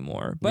food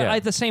anymore? But Yeah.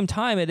 at the same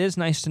time, it is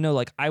nice to know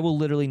like I will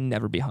literally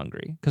never be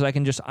hungry because I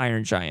can just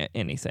Iron Giant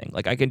anything.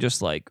 Like I can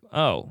just like,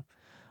 oh,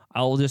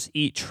 I'll just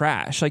eat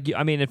trash. Like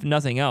I mean, if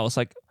nothing else,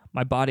 like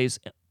my body's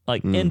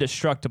like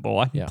indestructible.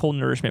 I can pull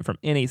nourishment from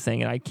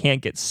anything, and I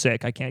can't get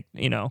sick. I can't,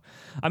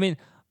 I mean,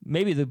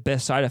 maybe the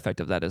best side effect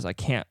of that is I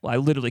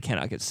literally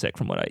cannot get sick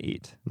from what I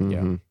eat.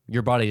 Yeah.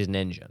 Your body is an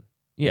engine.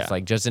 Yeah. It's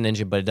like just an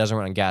engine, but it doesn't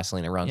run on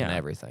gasoline. It runs on Yeah.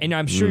 everything. And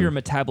I'm sure your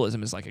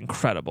metabolism is like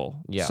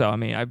incredible. Yeah. So I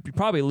mean, I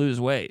probably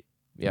lose weight.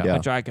 Yeah.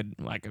 Which I could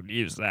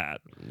use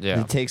that.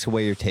 Yeah. It takes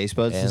away your taste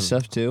buds and And-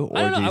 stuff too,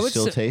 I or don't know. do I you would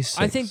still say- taste?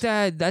 I think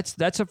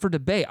that's up for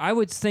debate. I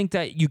would think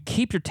that you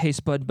keep your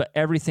taste bud, but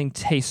everything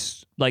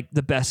tastes like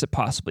the best it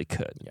possibly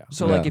could. Yeah.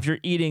 So like Yeah. if you're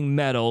eating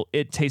metal,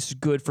 it tastes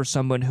good for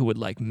someone who would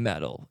like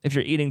metal. If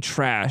you're eating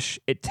trash,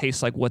 it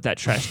tastes like what that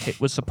trash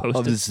was supposed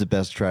Oh, to. this is the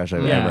best trash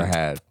I've Yeah. ever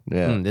had.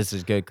 Yeah. This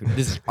is good.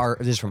 This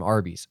is from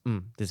Arby's.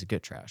 This is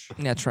good trash.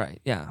 That's right.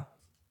 Yeah.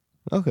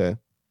 Okay.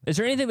 Is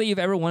there anything that you've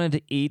ever wanted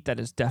to eat that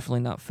is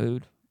definitely not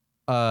food?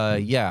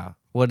 Yeah.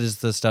 What is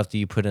the stuff that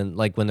you put in,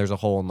 like when there's a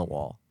hole in the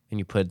wall and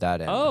you put that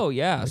in? Oh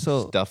yeah.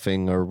 So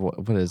Stuffing or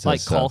what is that like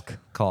stuff? caulk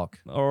caulk.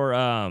 or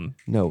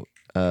No.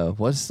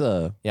 What's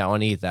the Yeah, I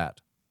want to eat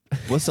that.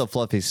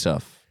 fluffy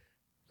stuff?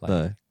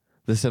 Like-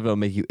 The stuff that'll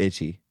make you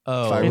itchy.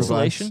 Oh, Fiberglass?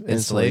 Insulation?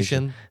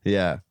 Insulation.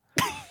 Yeah.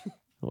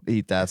 We'll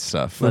eat that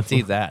stuff. Let's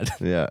eat that.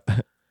 Yeah.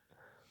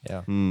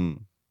 Yeah.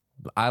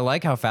 I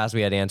like how fast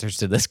we had answers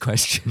to this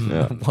question.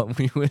 What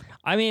we would.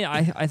 I mean,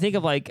 I think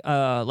of like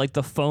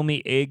the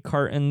foamy egg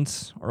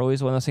cartons are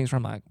always one of those things where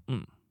I'm like,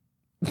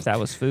 if that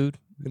was food,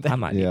 I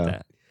might eat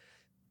that.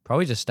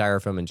 Probably just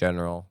styrofoam in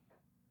general.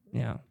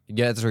 Yeah.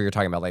 Yeah, that's what you're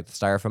talking about, like the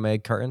styrofoam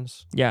egg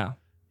cartons. Yeah.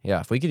 Yeah,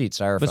 if we could eat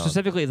styrofoam. But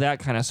specifically that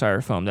kind of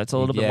styrofoam that's a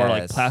little bit more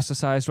like Yes.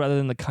 plasticized rather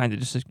than the kind that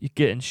just you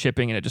get in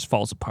shipping and it just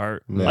falls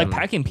apart. Yeah. Like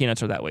packing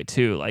peanuts are that way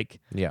too. Like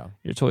Yeah.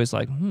 you're always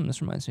like,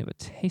 this reminds me of a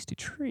tasty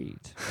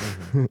treat.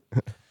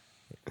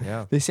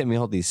 Yeah. They sent me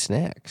all these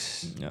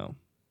snacks. No.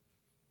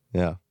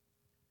 Yeah.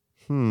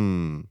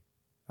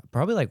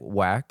 Probably like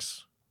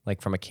wax,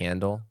 like from a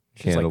candle.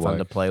 It's Candle like fun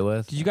to wax. play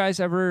with. Did you guys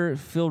ever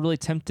feel really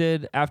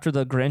tempted after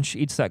the Grinch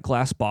eats that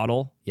glass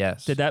bottle?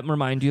 Yes. Did that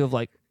remind you of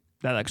like,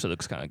 that actually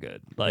looks kind of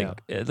good.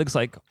 Like it looks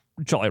like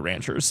Jolly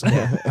Ranchers.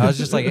 I was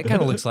just like, it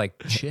kind of looks like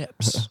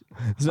chips.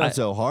 It's not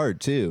so hard,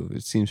 too.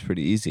 It seems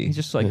pretty easy. He's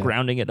just like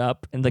grounding it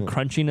up, and the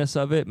crunchiness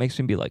of it makes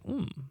me be like,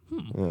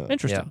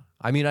 interesting. Yeah.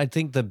 I mean, I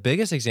think the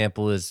biggest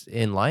example is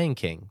in Lion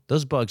King.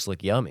 Those bugs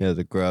look yummy. Yeah,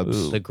 the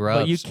grubs. The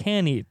grubs. But you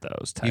can eat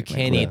those. You Technically.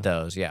 can eat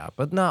those, yeah,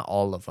 but not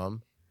all of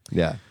them.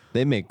 Yeah.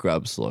 They make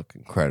grubs look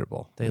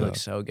incredible. They look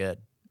so good.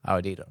 I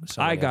would eat them.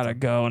 So I many of gotta them.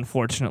 go,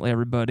 unfortunately,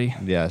 everybody,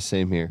 Yeah,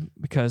 same here.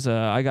 because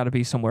I gotta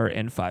be somewhere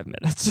in 5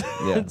 minutes.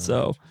 Yeah.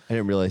 So I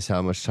didn't realize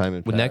how much time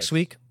it Well, passed. next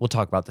week, we'll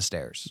talk about the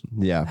stairs.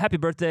 Yeah. happy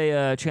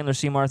birthday, Chandler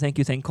Seymour. Thank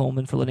you,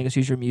 Coleman, for letting us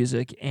use your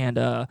music.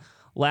 And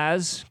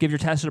Laz, give your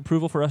tacit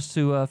approval for us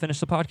to finish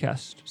the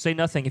podcast. Say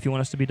nothing if you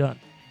want us to be done.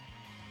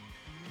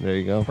 There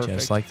you go. Perfect.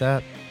 Just like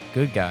that.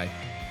 Good guy.